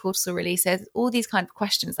too much cortisol releases? All these kind of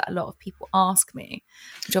questions that a lot of people ask me,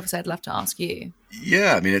 which obviously I'd love to ask you.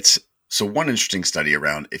 Yeah, I mean, so one interesting study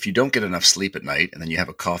around if you don't get enough sleep at night and then you have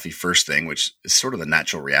a coffee first thing, which is sort of the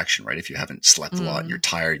natural reaction, right? If you haven't slept a lot and you're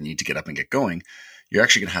tired and you need to get up and get going, you're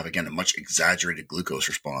actually going to have, again, a much exaggerated glucose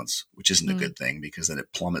response, which isn't a good thing because then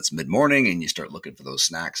it plummets mid-morning and you start looking for those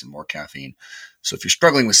snacks and more caffeine. So if you're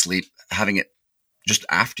struggling with sleep, having it just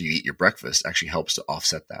after you eat your breakfast actually helps to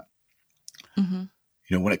offset that.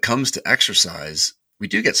 When it comes to exercise, we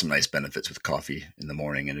do get some nice benefits with coffee in the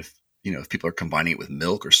morning. And if people are combining it with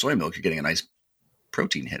milk or soy milk, you're getting a nice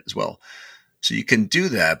protein hit as well. So you can do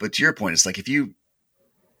that. But to your point, it's like if you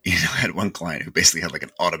had one client who basically had like an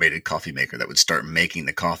automated coffee maker that would start making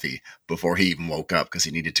the coffee before he even woke up because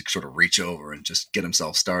he needed to sort of reach over and just get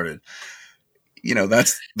himself started.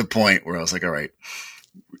 That's the point where I was like, all right,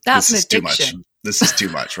 that's this is too much. This is too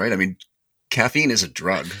much, right? I mean, caffeine is a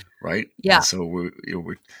drug, right? Yeah. And so we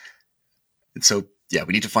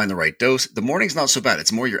need to find the right dose. The morning's not so bad.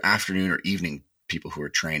 It's more your afternoon or evening people who are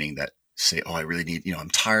training that say, oh, I really need, I'm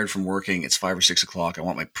tired from working. It's 5 or 6 o'clock. I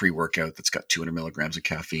want my pre-workout that's got 200 milligrams of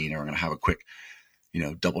caffeine, or I'm going to have a quick,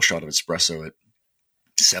 double shot of espresso at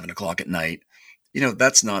 7 o'clock at night.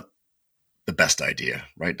 That's not the best idea,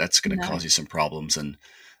 right? That's going to cause you some problems and,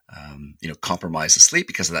 compromise the sleep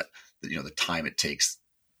because of that, the time it takes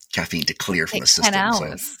caffeine to clear from the system. 10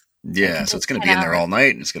 hours. So it's going to be in there all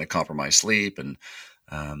night and it's going to compromise sleep. And,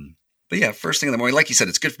 but yeah, first thing in the morning, like you said,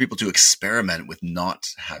 it's good for people to experiment with not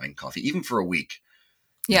having coffee, even for a week.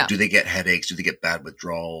 Yeah. Do they get headaches? Do they get bad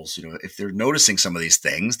withdrawals? If they're noticing some of these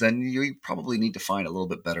things, then you probably need to find a little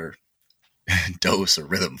bit better dose or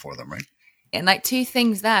rhythm for them, right? And like 2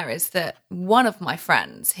 things there is that one of my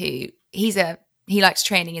friends he likes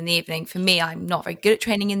training in the evening. For me, I'm not very good at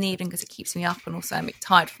training in the evening because it keeps me up and also I'm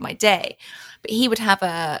tired for my day. But he would have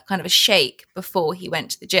a kind of a shake before he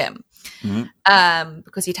went to the gym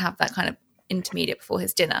because he'd have that kind of intermediate before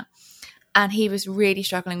his dinner. And he was really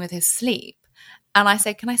struggling with his sleep. And I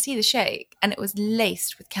said, can I see the shake? And it was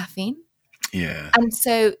laced with caffeine. Yeah. And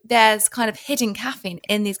so there's kind of hidden caffeine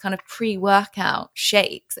in these kind of pre-workout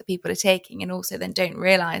shakes that people are taking and also then don't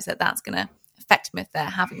realize that that's going to affect them if they're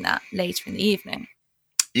having that later in the evening.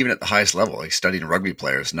 even at the highest level, like studying rugby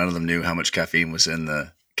players, none of them knew how much caffeine was in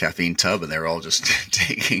the caffeine tub, and they were all just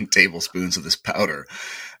taking tablespoons of this powder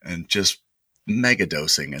and just mega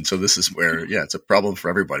dosing. And so this is where, yeah, it's a problem for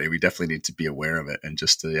everybody. We definitely need to be aware of it and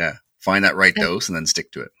just to, find that right dose and then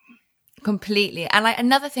stick to it. Completely. And like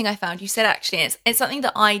another thing I found, you said actually, it's something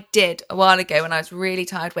that I did a while ago when I was really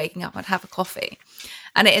tired waking up. I'd have a coffee,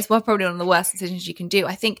 and it is probably one of the worst decisions you can do.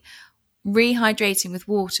 I think rehydrating with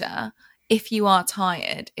water, if you are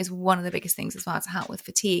tired, is one of the biggest things as well to help with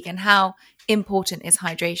fatigue. And how important is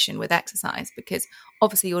hydration with exercise? Because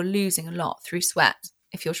obviously you're losing a lot through sweat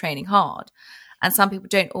if you're training hard. And some people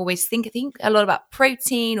don't always think a lot about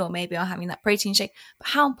protein, or maybe are having that protein shake. But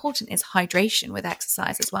how important is hydration with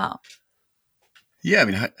exercise as well? Yeah, I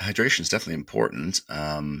mean, hydration is definitely important.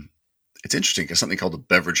 It's interesting because something called the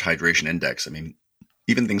beverage hydration index. I mean,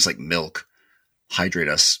 even things like milk hydrate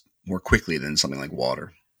us more quickly than something like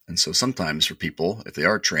water. And so sometimes for people, if they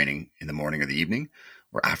are training in the morning or the evening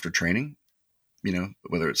or after training,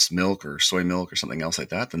 whether it's milk or soy milk or something else like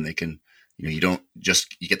that, then they can, you don't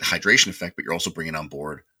just, you get the hydration effect, but you're also bringing on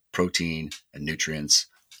board protein and nutrients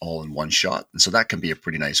all in one shot. And so that can be a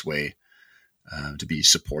pretty nice way to be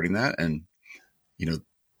supporting that. And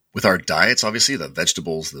with our diets, obviously the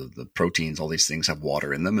vegetables, the proteins, all these things have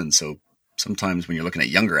water in them. And so sometimes when you're looking at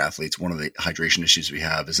younger athletes, one of the hydration issues we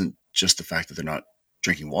have isn't just the fact that they're not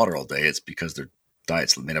drinking water all day. It's because their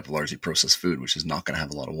diet's made up of largely processed food, which is not going to have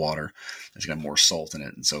a lot of water. It's going to have more salt in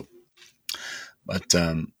it. And so, but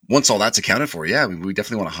once all that's accounted for, we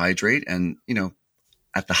definitely want to hydrate. And,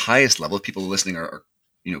 at the highest level, if people listening are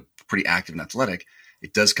pretty active and athletic,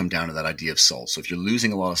 it does come down to that idea of salt. So if you're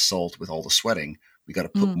losing a lot of salt with all the sweating, we got to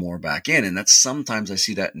put more back in. And that's sometimes I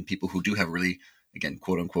see that in people who do have really, again,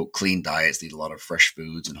 quote unquote, clean diets. They eat a lot of fresh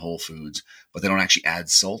foods and whole foods, but they don't actually add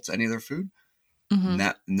salt to any of their food. Mm-hmm.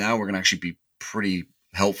 Now we're going to actually be pretty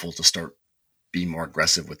helpful to start being more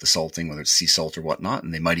aggressive with the salting, whether it's sea salt or whatnot.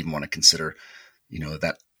 And they might even want to consider,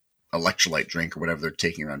 that electrolyte drink or whatever they're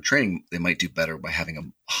taking around training, they might do better by having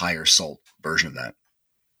a higher salt version of that.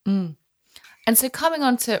 Mm. And so coming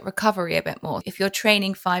on to recovery a bit more, if you're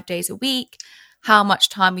training 5 days a week, how much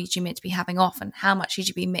time would you meant to be having off, and how much should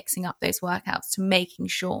you be mixing up those workouts to making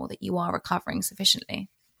sure that you are recovering sufficiently?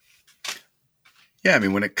 Yeah, I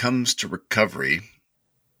mean, when it comes to recovery,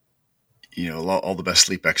 all the best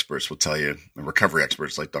sleep experts will tell you, and recovery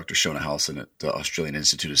experts like Dr. Shona Halson at the Australian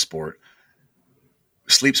Institute of Sport,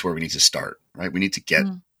 sleep's where we need to start, right? We need to get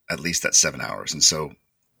at least that 7 hours. And so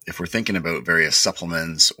if we're thinking about various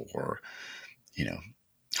supplements or,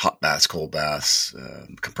 hot baths, cold baths,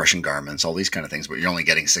 compression garments, all these kind of things, but you're only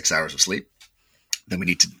getting 6 hours of sleep, then we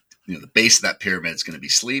need to, the base of that pyramid is going to be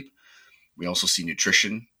sleep. We also see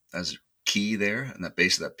nutrition as key there in that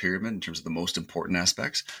base of that pyramid in terms of the most important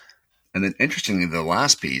aspects. And then interestingly, the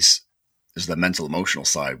last piece is the mental emotional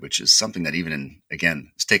side, which is something that even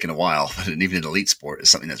it's taken a while, but even in elite sport is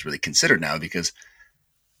something that's really considered now because,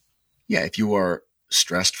 if you are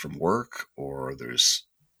stressed from work or there's,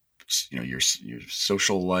 your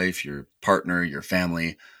social life, your partner, your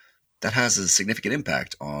family, that has a significant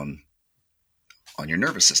impact on your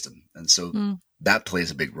nervous system. And so that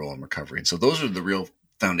plays a big role in recovery. And so those are the real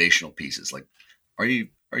foundational pieces. Like, are you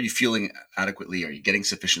feeling adequately? Are you getting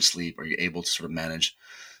sufficient sleep? Are you able to sort of manage,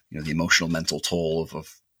 the emotional, mental toll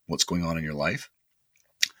of what's going on in your life?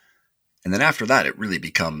 And then after that, it really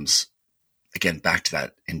becomes, again, back to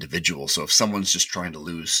that individual. So if someone's just trying to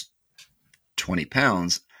lose 20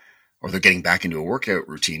 pounds or they're getting back into a workout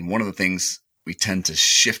routine, one of the things we tend to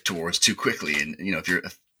shift towards too quickly. And,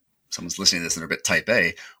 if someone's listening to this and they're a bit type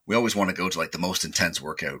A, we always want to go to like the most intense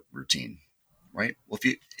workout routine, right? Well,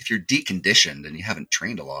 if you're deconditioned and you haven't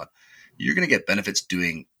trained a lot, you're going to get benefits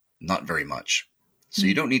doing not very much. So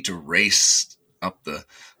you don't need to race up the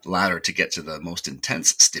ladder to get to the most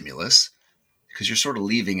intense stimulus because you're sort of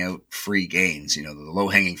leaving out free gains, the low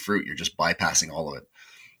hanging fruit, you're just bypassing all of it.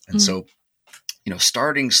 And so,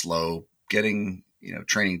 starting slow, getting,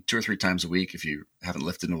 training 2 or 3 times a week if you haven't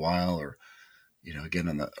lifted in a while or, again,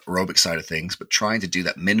 on the aerobic side of things, but trying to do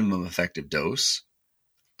that minimum effective dose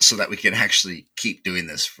so that we can actually keep doing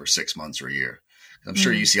this for 6 months or a year. I'm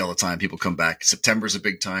sure you see all the time, people come back. September's a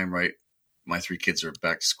big time, right? My 3 kids are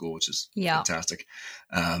back to school, which is fantastic.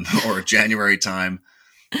 Or January time.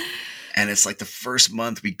 And it's like the first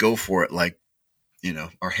month we go for it, like,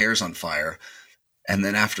 our hair's on fire. And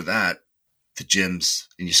then after that, the gyms,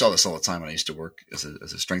 and you saw this all the time when I used to work as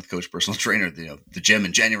a strength coach, personal trainer, the gym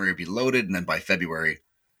in January would be loaded. And then by February,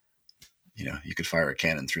 you could fire a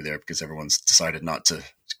cannon through there because everyone's decided not to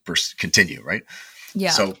continue. Right. Yeah.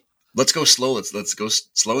 So let's go slow. Let's go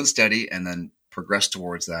slow and steady and then progress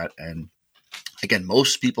towards that. And again,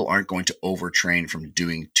 most people aren't going to overtrain from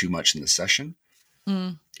doing too much in the session.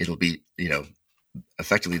 It'll be,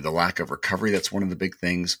 effectively the lack of recovery. That's one of the big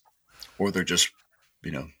things. Or they're just,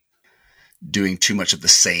 doing too much of the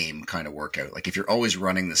same kind of workout. Like if you're always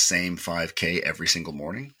running the same 5K every single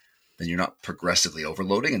morning, then you're not progressively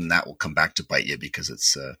overloading, and that will come back to bite you because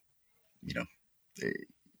it's, you're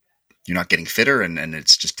not getting fitter and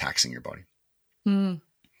it's just taxing your body.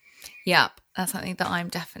 Yeah, that's something that I'm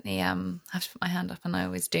definitely have to put my hand up, and I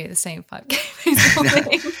always do the same 5K.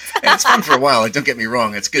 And it's fun for a while. Like, don't get me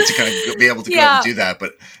wrong; it's good to kind of be able to go out and do that.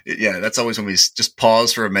 But that's always when we just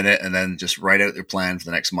pause for a minute and then just write out your plan for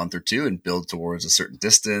the next month or two and build towards a certain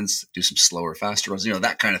distance. Do some slower, faster runs.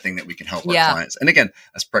 That kind of thing that we can help our clients. And again,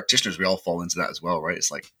 as practitioners, we all fall into that as well, right?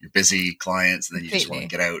 It's like you're busy clients, and then you just want to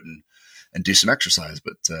get out and do some exercise.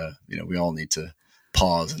 But we all need to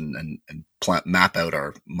pause and map out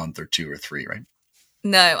our month or 2 or 3, right?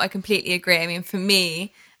 No, I completely agree. I mean, for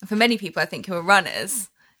me, and for many people, I think who are runners,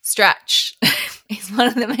 stretch is one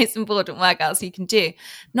of the most important workouts you can do.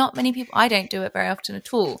 Not many people, I don't do it very often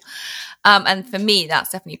at all. And for me,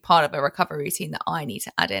 that's definitely part of a recovery routine that I need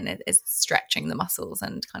to add in is stretching the muscles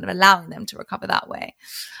and kind of allowing them to recover that way.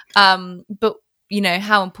 But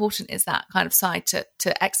how important is that kind of side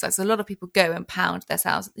to exercise? A lot of people go and pound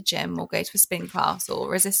themselves at the gym or go to a spin class or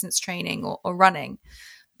resistance training or running,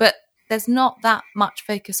 but there's not that much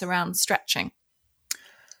focus around stretching.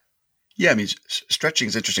 Yeah, I mean, stretching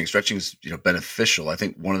is interesting. Stretching is beneficial. I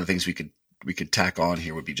think one of the things we could tack on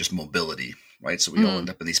here would be just mobility, right? So we all end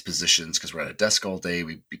up in these positions because we're at a desk all day.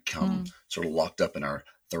 We become sort of locked up in our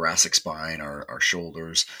thoracic spine, our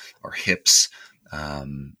shoulders, our hips,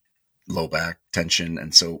 low back tension.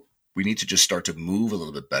 And so we need to just start to move a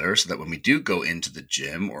little bit better so that when we do go into the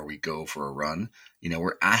gym or we go for a run,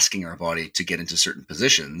 we're asking our body to get into certain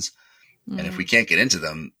positions. And if we can't get into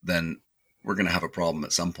them, then we're going to have a problem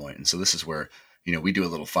at some point. And so this is where, we do a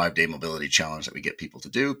little 5-day mobility challenge that we get people to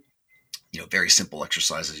do, very simple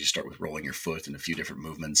exercises. You start with rolling your foot and a few different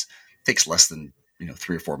movements. It takes less than,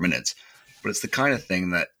 3 or 4 minutes, but it's the kind of thing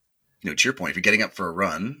that, to your point, if you're getting up for a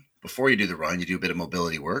run, before you do the run, you do a bit of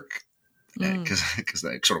mobility work because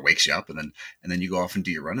that sort of wakes you up, and then you go off and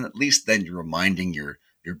do your run. And at least then you're reminding your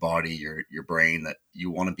body, your brain that you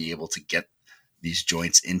want to be able to get these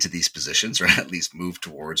joints into these positions, or at least move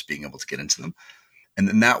towards being able to get into them. And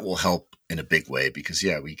then that will help in a big way because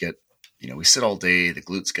we get, we sit all day, the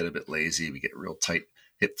glutes get a bit lazy, we get real tight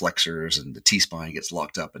hip flexors and the T-spine gets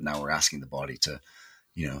locked up. And now we're asking the body to,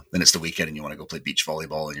 then it's the weekend and you want to go play beach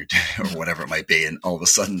volleyball or whatever it might be. And all of a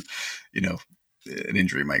sudden, an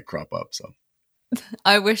injury might crop up. So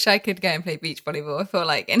I wish I could go and play beach volleyball. I feel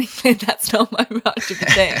like in England that's not my route to be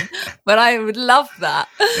doing, but I would love that.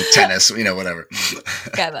 Tennis, whatever.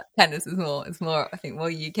 Yeah, that tennis is more, I think, more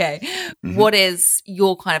UK. Mm-hmm. What is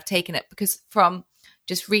your kind of take on it? Because from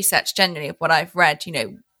just research generally of what I've read,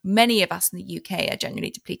 many of us in the UK are generally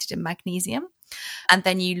depleted in magnesium. And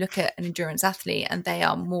then you look at an endurance athlete and they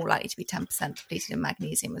are more likely to be 10% depleted in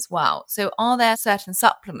magnesium as well. So are there certain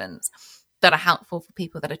supplements that are helpful for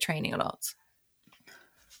people that are training a lot?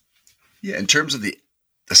 Yeah, in terms of the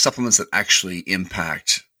supplements that actually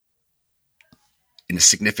impact in a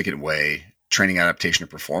significant way training adaptation or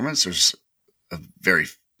performance, there's a very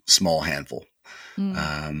small handful.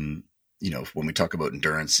 When we talk about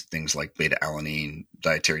endurance, things like beta-alanine,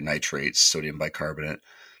 dietary nitrates, sodium bicarbonate,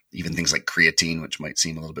 even things like creatine, which might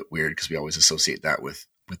seem a little bit weird because we always associate that with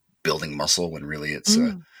building muscle when really it's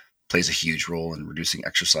plays a huge role in reducing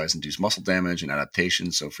exercise-induced muscle damage and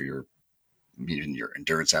adaptation. So for your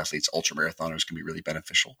endurance athletes, ultramarathoners can be really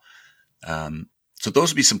beneficial. So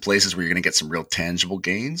those would be some places where you're going to get some real tangible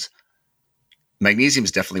gains. Magnesium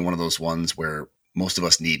is definitely one of those ones where most of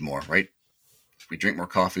us need more, right? If we drink more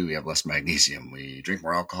coffee, we have less magnesium. We drink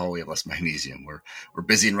more alcohol, we have less magnesium. We're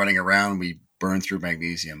busy and running around, we burn through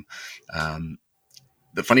magnesium.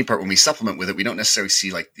 The funny part, when we supplement with it, we don't necessarily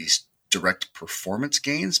see like these direct performance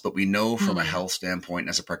gains, but we know from a health standpoint, and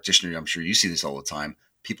as a practitioner, I'm sure you see this all the time,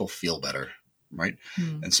 people feel better, right?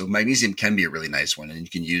 And so magnesium can be a really nice one. And you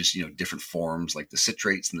can use, different forms like the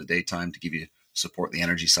citrates in the daytime to give you support the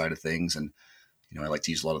energy side of things. And, I like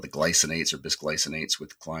to use a lot of the glycinates or bisglycinates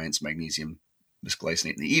with clients, magnesium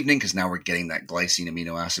bisglycinate in the evening, because now we're getting that glycine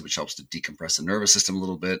amino acid, which helps to decompress the nervous system a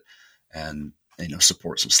little bit and,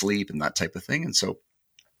 support some sleep and that type of thing. And so,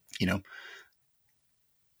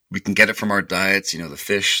 we can get it from our diets, the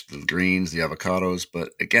fish, the greens, the avocados, but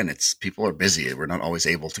again, people are busy. We're not always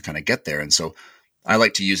able to kind of get there. And so I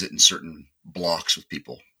like to use it in certain blocks with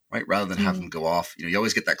people, right? Rather than have them go off, you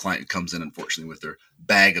always get that client who comes in, unfortunately, with their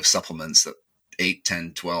bag of supplements, that 8,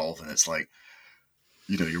 10, 12. And it's like,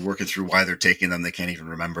 you're working through why they're taking them. They can't even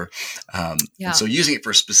remember. And Yeah. so using it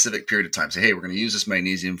for a specific period of time, say, hey, we're going to use this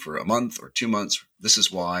magnesium for a month or 2 months. This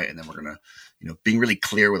is why. And then we're going to, being really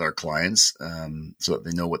clear with our clients so that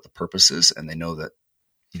they know what the purpose is. And they know that,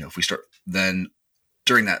 if we start then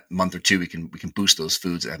during that month or two, we can boost those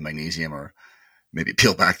foods that have magnesium, or maybe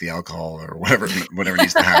peel back the alcohol or whatever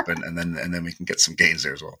needs to happen. And then we can get some gains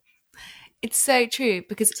there as well. It's so true,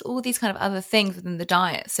 because it's all these kind of other things within the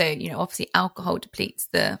diet. So, obviously alcohol depletes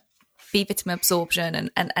the B vitamin absorption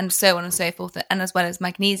and so on and so forth. And as well as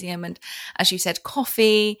magnesium. And as you said,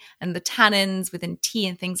 coffee and the tannins within tea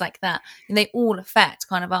and things like that. And they all affect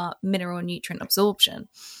kind of our mineral nutrient absorption.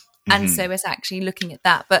 And so it's actually looking at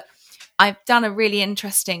that. But I've done a really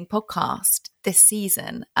interesting podcast this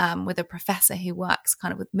season with a professor who works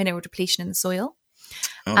kind of with mineral depletion in the soil.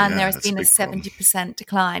 And there has been a 70%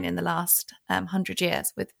 decline in the last 100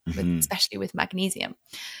 years with especially with magnesium.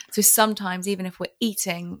 So sometimes even if we're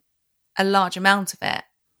eating a large amount of it,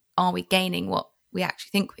 are we gaining what we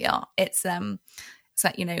actually think we are? It's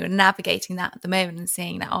like, navigating that at the moment and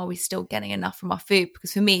seeing that, are we still getting enough from our food?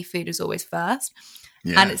 Because for me, food is always first.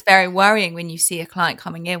 Yeah. And it's very worrying when you see a client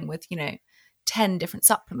coming in with, 10 different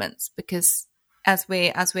supplements, because as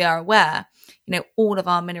we are aware, all of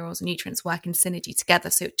our minerals and nutrients work in synergy together.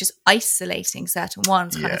 So just isolating certain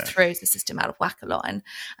ones kind of throws the system out of whack a lot. And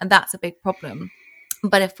that's a big problem.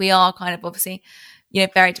 But if we are kind of obviously,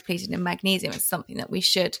 very depleted in magnesium, it's something that we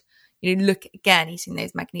should, look at, again, eating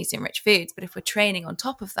those magnesium rich foods. But if we're training on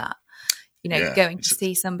top of that, going to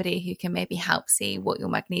see somebody who can maybe help see what your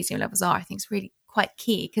magnesium levels are, I think is really quite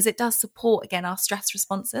key, because it does support, again, our stress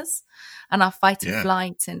responses and our fight and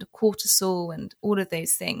flight and cortisol and all of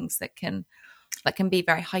those things that can be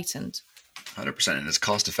very heightened. 100%. And it's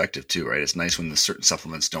cost effective too, right? It's nice when the certain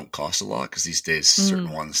supplements don't cost a lot, because these days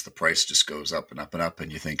certain ones, the price just goes up and up and up,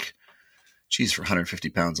 and you think, geez, for 150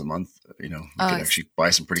 pounds a month, you could actually buy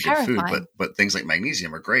some pretty good food. But things like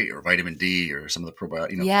magnesium are great, or vitamin D, or some of the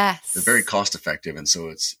probiotics, they're very cost effective. And so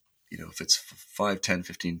it's, if it's 5, 10,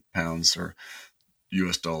 15 pounds or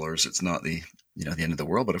US dollars, it's not the end of the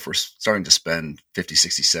world. But if we're starting to spend 50,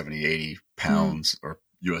 60, 70, 80 pounds or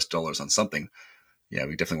US dollars on something, we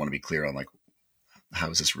definitely want to be clear on, like, how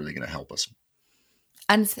is this really going to help us?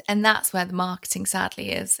 And that's where the marketing,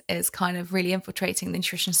 sadly, is kind of really infiltrating the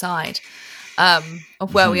nutrition side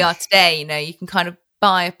of where we are today. You can kind of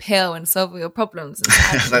buy a pill and solve all your problems.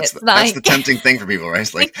 That's the tempting thing for people, right?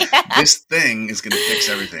 It's like, this thing is going to fix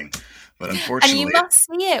everything. But unfortunately, and you must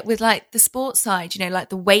see it with, like, the sports side, like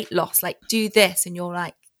the weight loss, like, do this and you're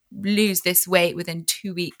like, lose this weight within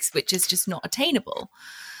 2 weeks, which is just not attainable.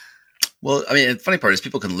 Well, I mean, the funny part is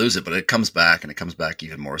people can lose it, but it comes back, and it comes back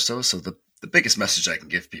even more so. So the biggest message I can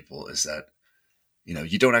give people is that,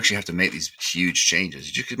 you don't actually have to make these huge changes.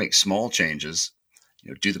 You just can make small changes,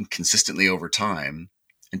 do them consistently over time,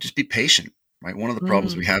 and just be patient. Right. One of the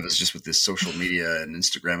problems we have is just with this social media and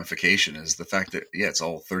Instagramification is the fact that, it's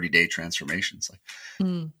all 30-day transformations.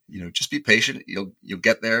 Like, just be patient. You'll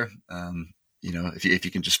get there. If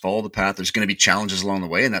you can just follow the path, there's going to be challenges along the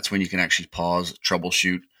way. And that's when you can actually pause,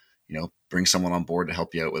 troubleshoot, bring someone on board to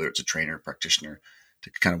help you out, whether it's a trainer, practitioner,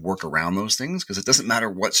 to kind of work around those things. Because it doesn't matter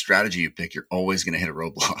what strategy you pick, you're always going to hit a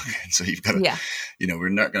roadblock. And so you've got to, we're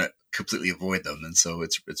not going to completely avoid them. And so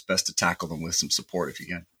it's best to tackle them with some support if you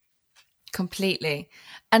can. Completely.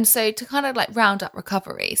 And so to kind of like round up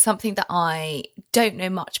recovery, something that I don't know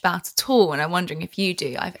much about at all, and I'm wondering if you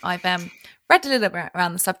do, I've read a little bit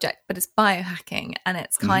around the subject, but it's biohacking, and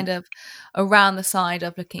it's kind of around the side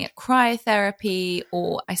of looking at cryotherapy.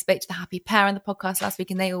 Or I spoke to the Happy Pair on the podcast last week,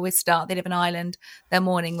 and they always start, they live in Ireland, their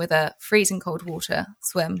morning with a freezing cold water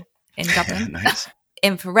swim in Dublin. Nice.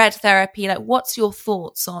 Infrared therapy. Like, what's your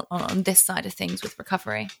thoughts on this side of things with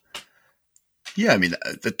recovery? Yeah, I mean,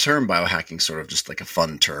 the term biohacking is sort of just like a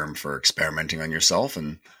fun term for experimenting on yourself.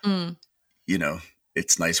 And,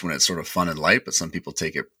 it's nice when it's sort of fun and light, but some people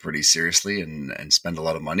take it pretty seriously and spend a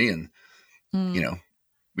lot of money. And,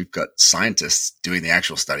 we've got scientists doing the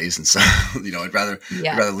actual studies. And so, I'd rather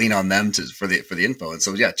lean on them for the info. And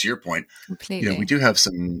so, to your point, completely. We do have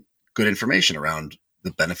some good information around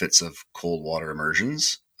the benefits of cold water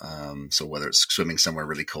immersions. So whether it's swimming somewhere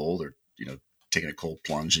really cold or, taking a cold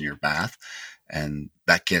plunge in your bath. And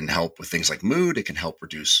that can help with things like mood. It can help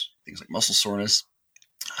reduce things like muscle soreness.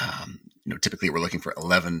 Typically we're looking for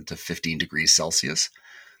 11 to 15 degrees Celsius,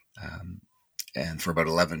 and for about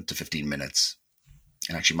 11 to 15 minutes.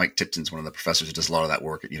 And actually Mike Tipton's one of the professors who does a lot of that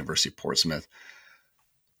work at University of Portsmouth.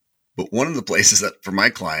 But one of the places that for my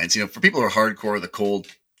clients, for people who are hardcore, the cold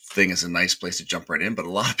thing is a nice place to jump right in, but a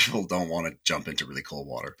lot of people don't want to jump into really cold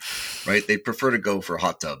water, right? They prefer to go for a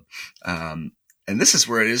hot tub. And this is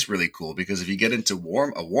where it is really cool, because if you get into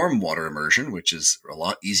a warm water immersion, which is a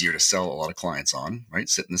lot easier to sell a lot of clients on, right?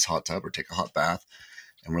 Sit in this hot tub or take a hot bath,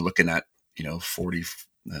 and we're looking at,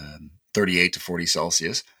 38 to 40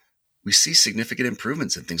 Celsius. We see significant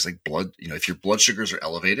improvements in things like blood. If your blood sugars are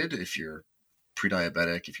elevated, if you're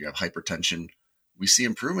pre-diabetic, if you have hypertension, we see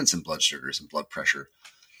improvements in blood sugars and blood pressure.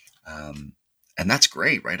 And that's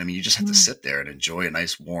great, right? I mean, you just have to sit there and enjoy a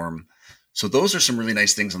nice warm. So those are some really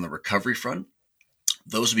nice things on the recovery front.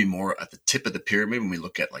 Those would be more at the tip of the pyramid when we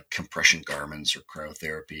look at like compression garments or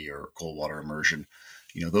cryotherapy or cold water immersion.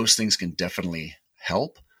 Those things can definitely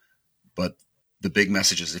help. But the big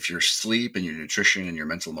message is, if your sleep and your nutrition and your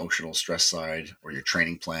mental, emotional stress side or your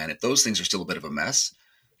training plan, if those things are still a bit of a mess,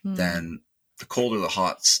 then the cold or the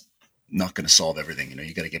hot's not going to solve everything.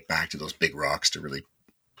 You got to get back to those big rocks to really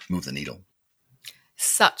move the needle.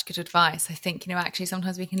 Such good advice. I think, actually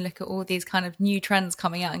sometimes we can look at all these kind of new trends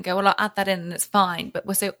coming out and go, well, I'll add that in and it's fine. But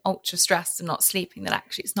we're so ultra stressed and not sleeping that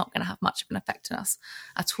actually it's not going to have much of an effect on us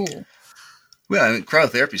at all. Well, I mean,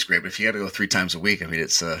 cryotherapy is great, but if you got to go 3 times a week, I mean,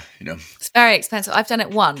 it's, It's very expensive. I've done it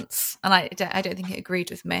once and I don't think it agreed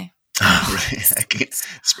with me. Really?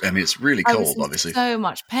 It's really cold, I was in obviously. so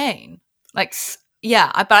much pain. But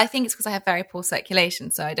I think it's because I have very poor circulation.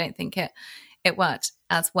 So I don't think it worked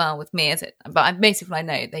as well with me as it, but most people I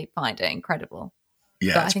know, they find it incredible.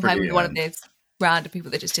 Yeah, but I think I'm one of those random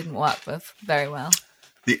people that just didn't work with very well.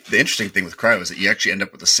 The interesting thing with cryo is that you actually end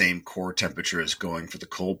up with the same core temperature as going for the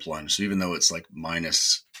cold plunge. So even though it's like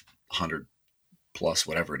minus 100 plus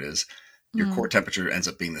whatever it is, your core temperature ends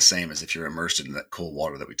up being the same as if you're immersed in that cold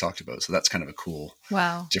water that we talked about. So that's kind of a cool,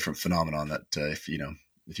 different phenomenon that if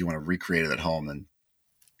you want to recreate it at home, then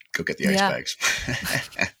go get the ice bags.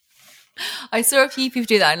 I saw a few people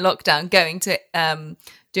do that in lockdown, going to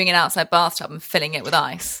doing an outside bathtub and filling it with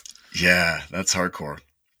ice. Yeah, that's hardcore.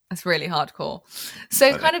 That's really hardcore.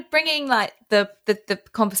 So kind of bringing like the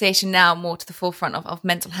conversation now more to the forefront of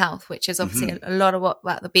mental health, which is obviously a lot of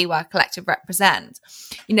what the Be Well Collective represents.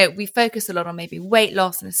 We focus a lot on maybe weight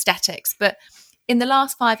loss and aesthetics, but in the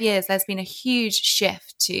last 5 years, there's been a huge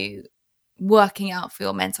shift to working out for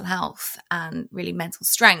your mental health and really mental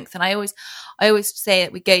strength. And I always say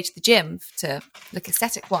that we go to the gym to look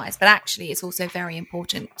aesthetic wise, but actually it's also very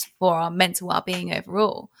important for our mental well-being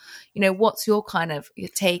overall. What's your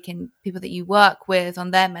take in people that you work with on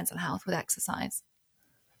their mental health with exercise?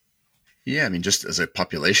 Yeah, I mean, just as a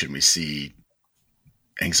population, we see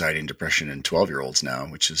anxiety and depression in 12-year-olds now,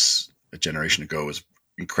 which is a generation ago was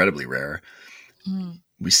incredibly rare.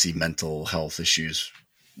 We see mental health issues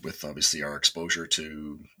with obviously our exposure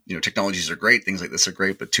to, technologies are great, things like this are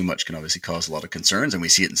great, but too much can obviously cause a lot of concerns. And we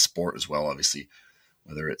see it in sport as well, obviously,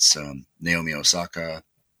 whether it's Naomi Osaka,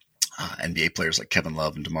 NBA players like Kevin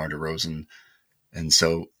Love and DeMar DeRozan. And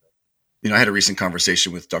so, I had a recent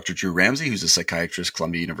conversation with Dr. Drew Ramsey, who's a psychiatrist,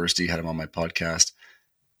 Columbia University, had him on my podcast.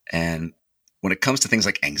 And when it comes to things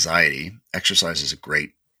like anxiety, exercise is a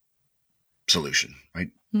great solution, right?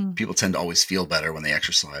 People tend to always feel better when they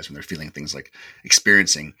exercise, when they're feeling things like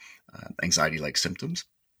experiencing anxiety-like symptoms.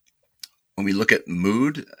 When we look at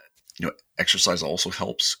mood, exercise also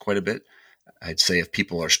helps quite a bit. I'd say if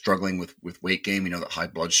people are struggling with weight gain, we know that high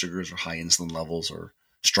blood sugars or high insulin levels are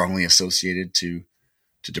strongly associated to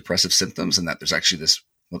depressive symptoms, and that there's actually this,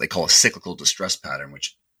 what they call a cyclical distress pattern,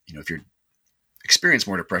 which, if you experience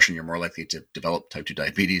more depression, you're more likely to develop type 2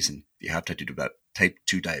 diabetes. And if you have type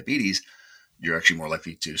 2 diabetes, you're actually more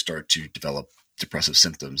likely to start to develop depressive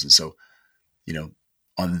symptoms. And so,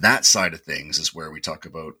 on that side of things is where we talk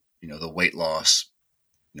about, the weight loss,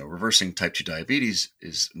 reversing type 2 diabetes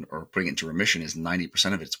or putting it into remission is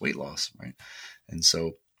 90% of its weight loss, right? And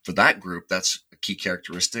so for that group, that's a key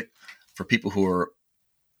characteristic. For people who are,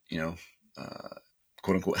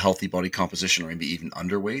 quote unquote, healthy body composition or maybe even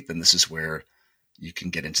underweight, then this is where you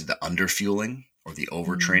can get into the underfueling or the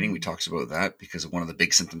overtraining. We talked about that because one of the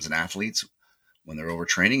big symptoms in athletes when they're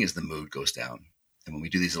overtraining is the mood goes down. And when we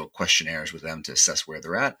do these little questionnaires with them to assess where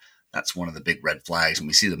they're at, that's one of the big red flags. When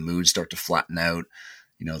we see the mood start to flatten out,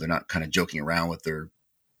 they're not kind of joking around with their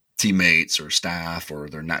teammates or staff or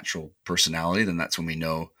their natural personality, then that's when we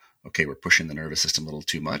know, okay, we're pushing the nervous system a little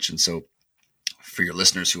too much. And so for your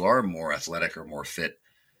listeners who are more athletic or more fit,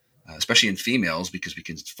 especially in females, because we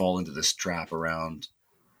can fall into this trap around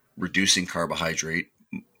reducing carbohydrate,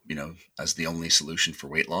 as the only solution for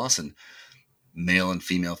weight loss. And male and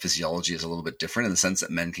female physiology is a little bit different in the sense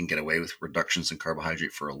that men can get away with reductions in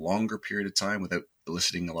carbohydrate for a longer period of time without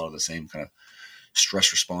eliciting a lot of the same kind of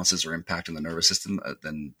stress responses or impact on the nervous system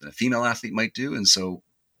than a female athlete might do. And so,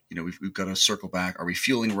 we've got to circle back. Are we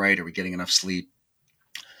fueling right? Are we getting enough sleep?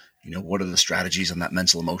 what are the strategies on that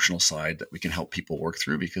mental, emotional side that we can help people work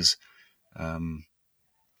through? Because,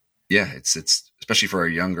 it's especially for our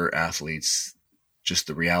younger athletes, just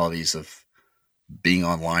the realities of being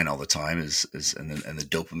online all the time is and the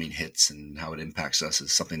dopamine hits and how it impacts us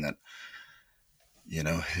is something that,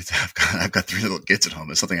 I've got 3 little kids at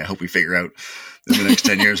home. It's something I hope we figure out in the next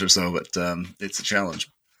 10 years or so, but it's a challenge.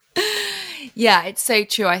 Yeah, it's so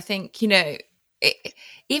true. I think,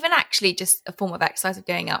 even actually just a form of exercise of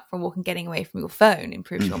going out for a walk and getting away from your phone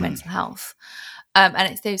improves your mental health. And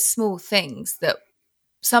it's those small things that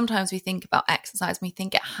sometimes we think about exercise and we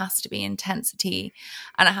think it has to be intensity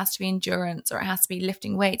and it has to be endurance or it has to be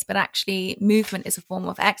lifting weights, but actually movement is a form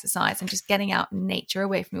of exercise, and just getting out in nature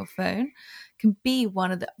away from your phone can be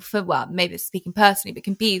one of the, maybe speaking personally, but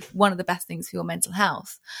can be one of the best things for your mental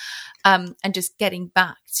health. And just getting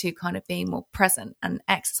back to kind of being more present, and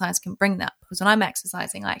exercise can bring that, because when I'm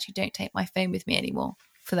exercising, I actually don't take my phone with me anymore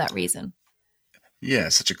for that reason. Yeah,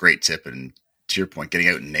 such a great tip. And to your point, getting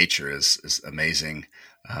out in nature is amazing.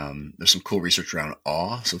 There's some cool research around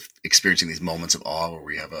awe. So experiencing these moments of awe where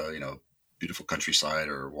we have a, beautiful countryside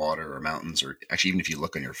or water or mountains, or actually even if you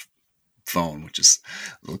look on your phone, which is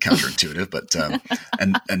a little counterintuitive, but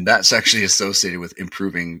and that's actually associated with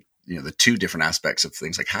improving the 2 different aspects of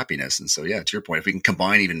things like happiness. And so, to your point, if we can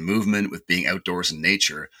combine even movement with being outdoors in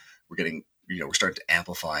nature, we're getting, we're starting to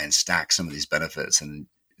amplify and stack some of these benefits. And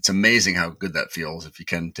it's amazing how good that feels if you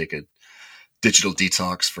can take a digital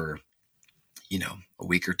detox for, a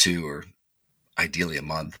week or 2, or ideally a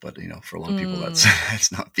month. But, for a lot of people,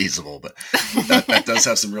 that's not feasible. But that does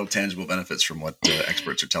have some real tangible benefits from what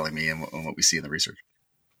experts are telling me and what we see in the research.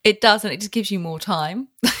 It does, and it just gives you more time.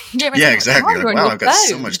 Exactly. Like, wow, I've got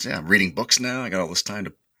so much. I'm reading books now. I got all this time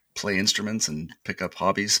to play instruments and pick up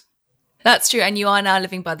hobbies. That's true. And you are now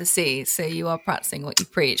living by the sea, so you are practicing what you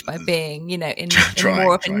preach by being, in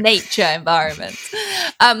more of a nature environment.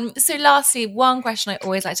 So lastly, one question I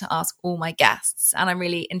always like to ask all my guests, and I'm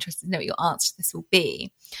really interested to know what your answer to this will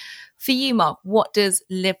be. For you, Marc, what does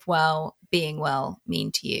live well, being well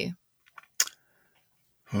mean to you?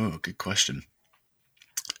 Oh, good question.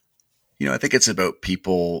 I think it's about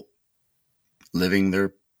people living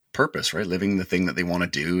their purpose, right? Living the thing that they want to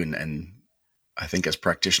do. And I think as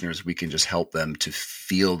practitioners, we can just help them to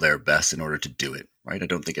feel their best in order to do it, right? I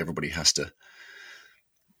don't think everybody has to,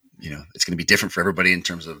 it's going to be different for everybody in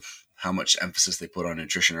terms of how much emphasis they put on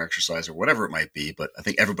nutrition or exercise or whatever it might be. But I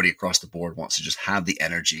think everybody across the board wants to just have the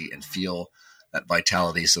energy and feel that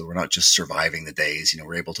vitality. So we're not just surviving the days,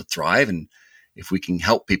 we're able to thrive. And if we can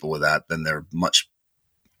help people with that, then they're much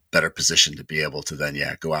better position to be able to then,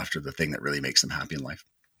 go after the thing that really makes them happy in life.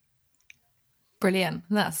 Brilliant.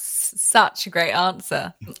 That's such a great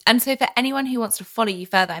answer. And so for anyone who wants to follow you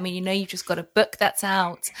further, you've just got a book that's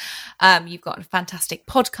out. You've got a fantastic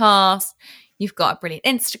podcast. You've got a brilliant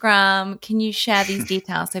Instagram. Can you share these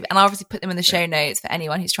details? And I'll obviously put them in the show notes for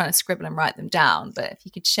anyone who's trying to scribble and write them down. But if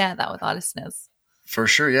you could share that with our listeners. For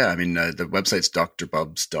sure, yeah. The website's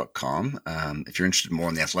drbubbs.com. If you're interested more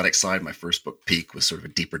on the athletic side, my first book, Peak, was sort of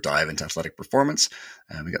a deeper dive into athletic performance.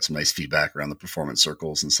 We got some nice feedback around the performance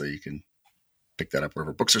circles, and so you can pick that up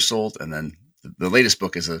wherever books are sold. And then the latest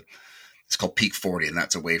book it's called Peak 40, and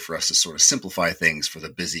that's a way for us to sort of simplify things for the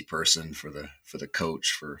busy person, for the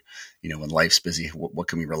coach, for when life's busy, what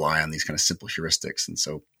can we rely on, these kind of simple heuristics. And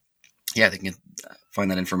so, they can find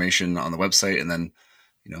that information on the website, and then.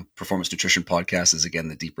 Performance Nutrition Podcast is again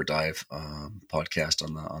the deeper dive podcast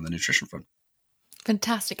on the nutrition front.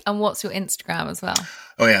 Fantastic. And what's your Instagram as well?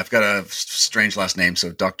 Oh yeah, I've got a strange last name,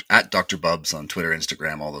 so at Dr. Bubbs on Twitter,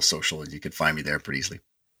 Instagram, all those social, and you can find me there pretty easily.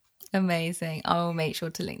 Amazing. I will make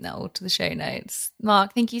sure to link that all to the show notes.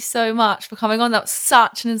 Marc, thank you so much for coming on. That was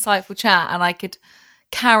such an insightful chat, and I could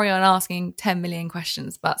carry on asking 10 million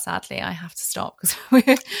questions, but sadly I have to stop because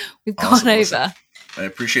we've gone over. I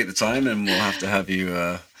appreciate the time, and we'll have to have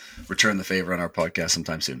you return the favor on our podcast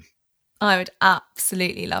sometime soon. I would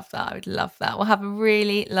absolutely love that. I would love that. We'll have a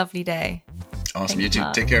really lovely day. Awesome. You too.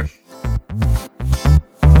 Take care.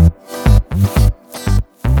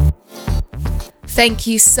 Thank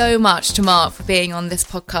you so much to Marc for being on this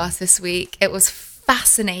podcast this week. It was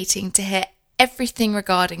fascinating to hear everything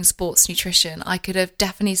regarding sports nutrition. I could have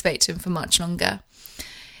definitely spoke to him for much longer.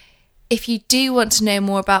 If you do want to know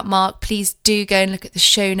more about Marc, please do go and look at the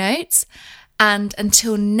show notes. And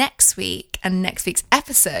until next week and next week's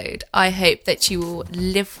episode, I hope that you will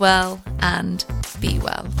live well and be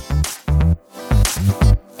well.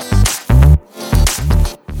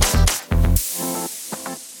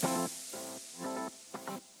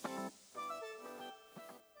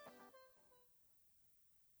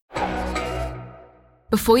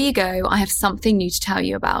 Before you go, I have something new to tell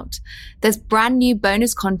you about. There's brand new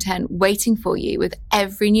bonus content waiting for you with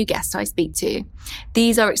every new guest I speak to.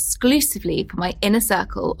 These are exclusively for my inner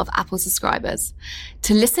circle of Apple subscribers.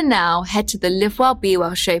 To listen now, head to the Live Well, Be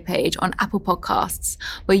Well show page on Apple Podcasts,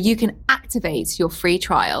 where you can activate your free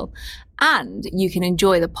trial and you can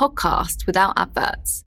enjoy the podcast without adverts.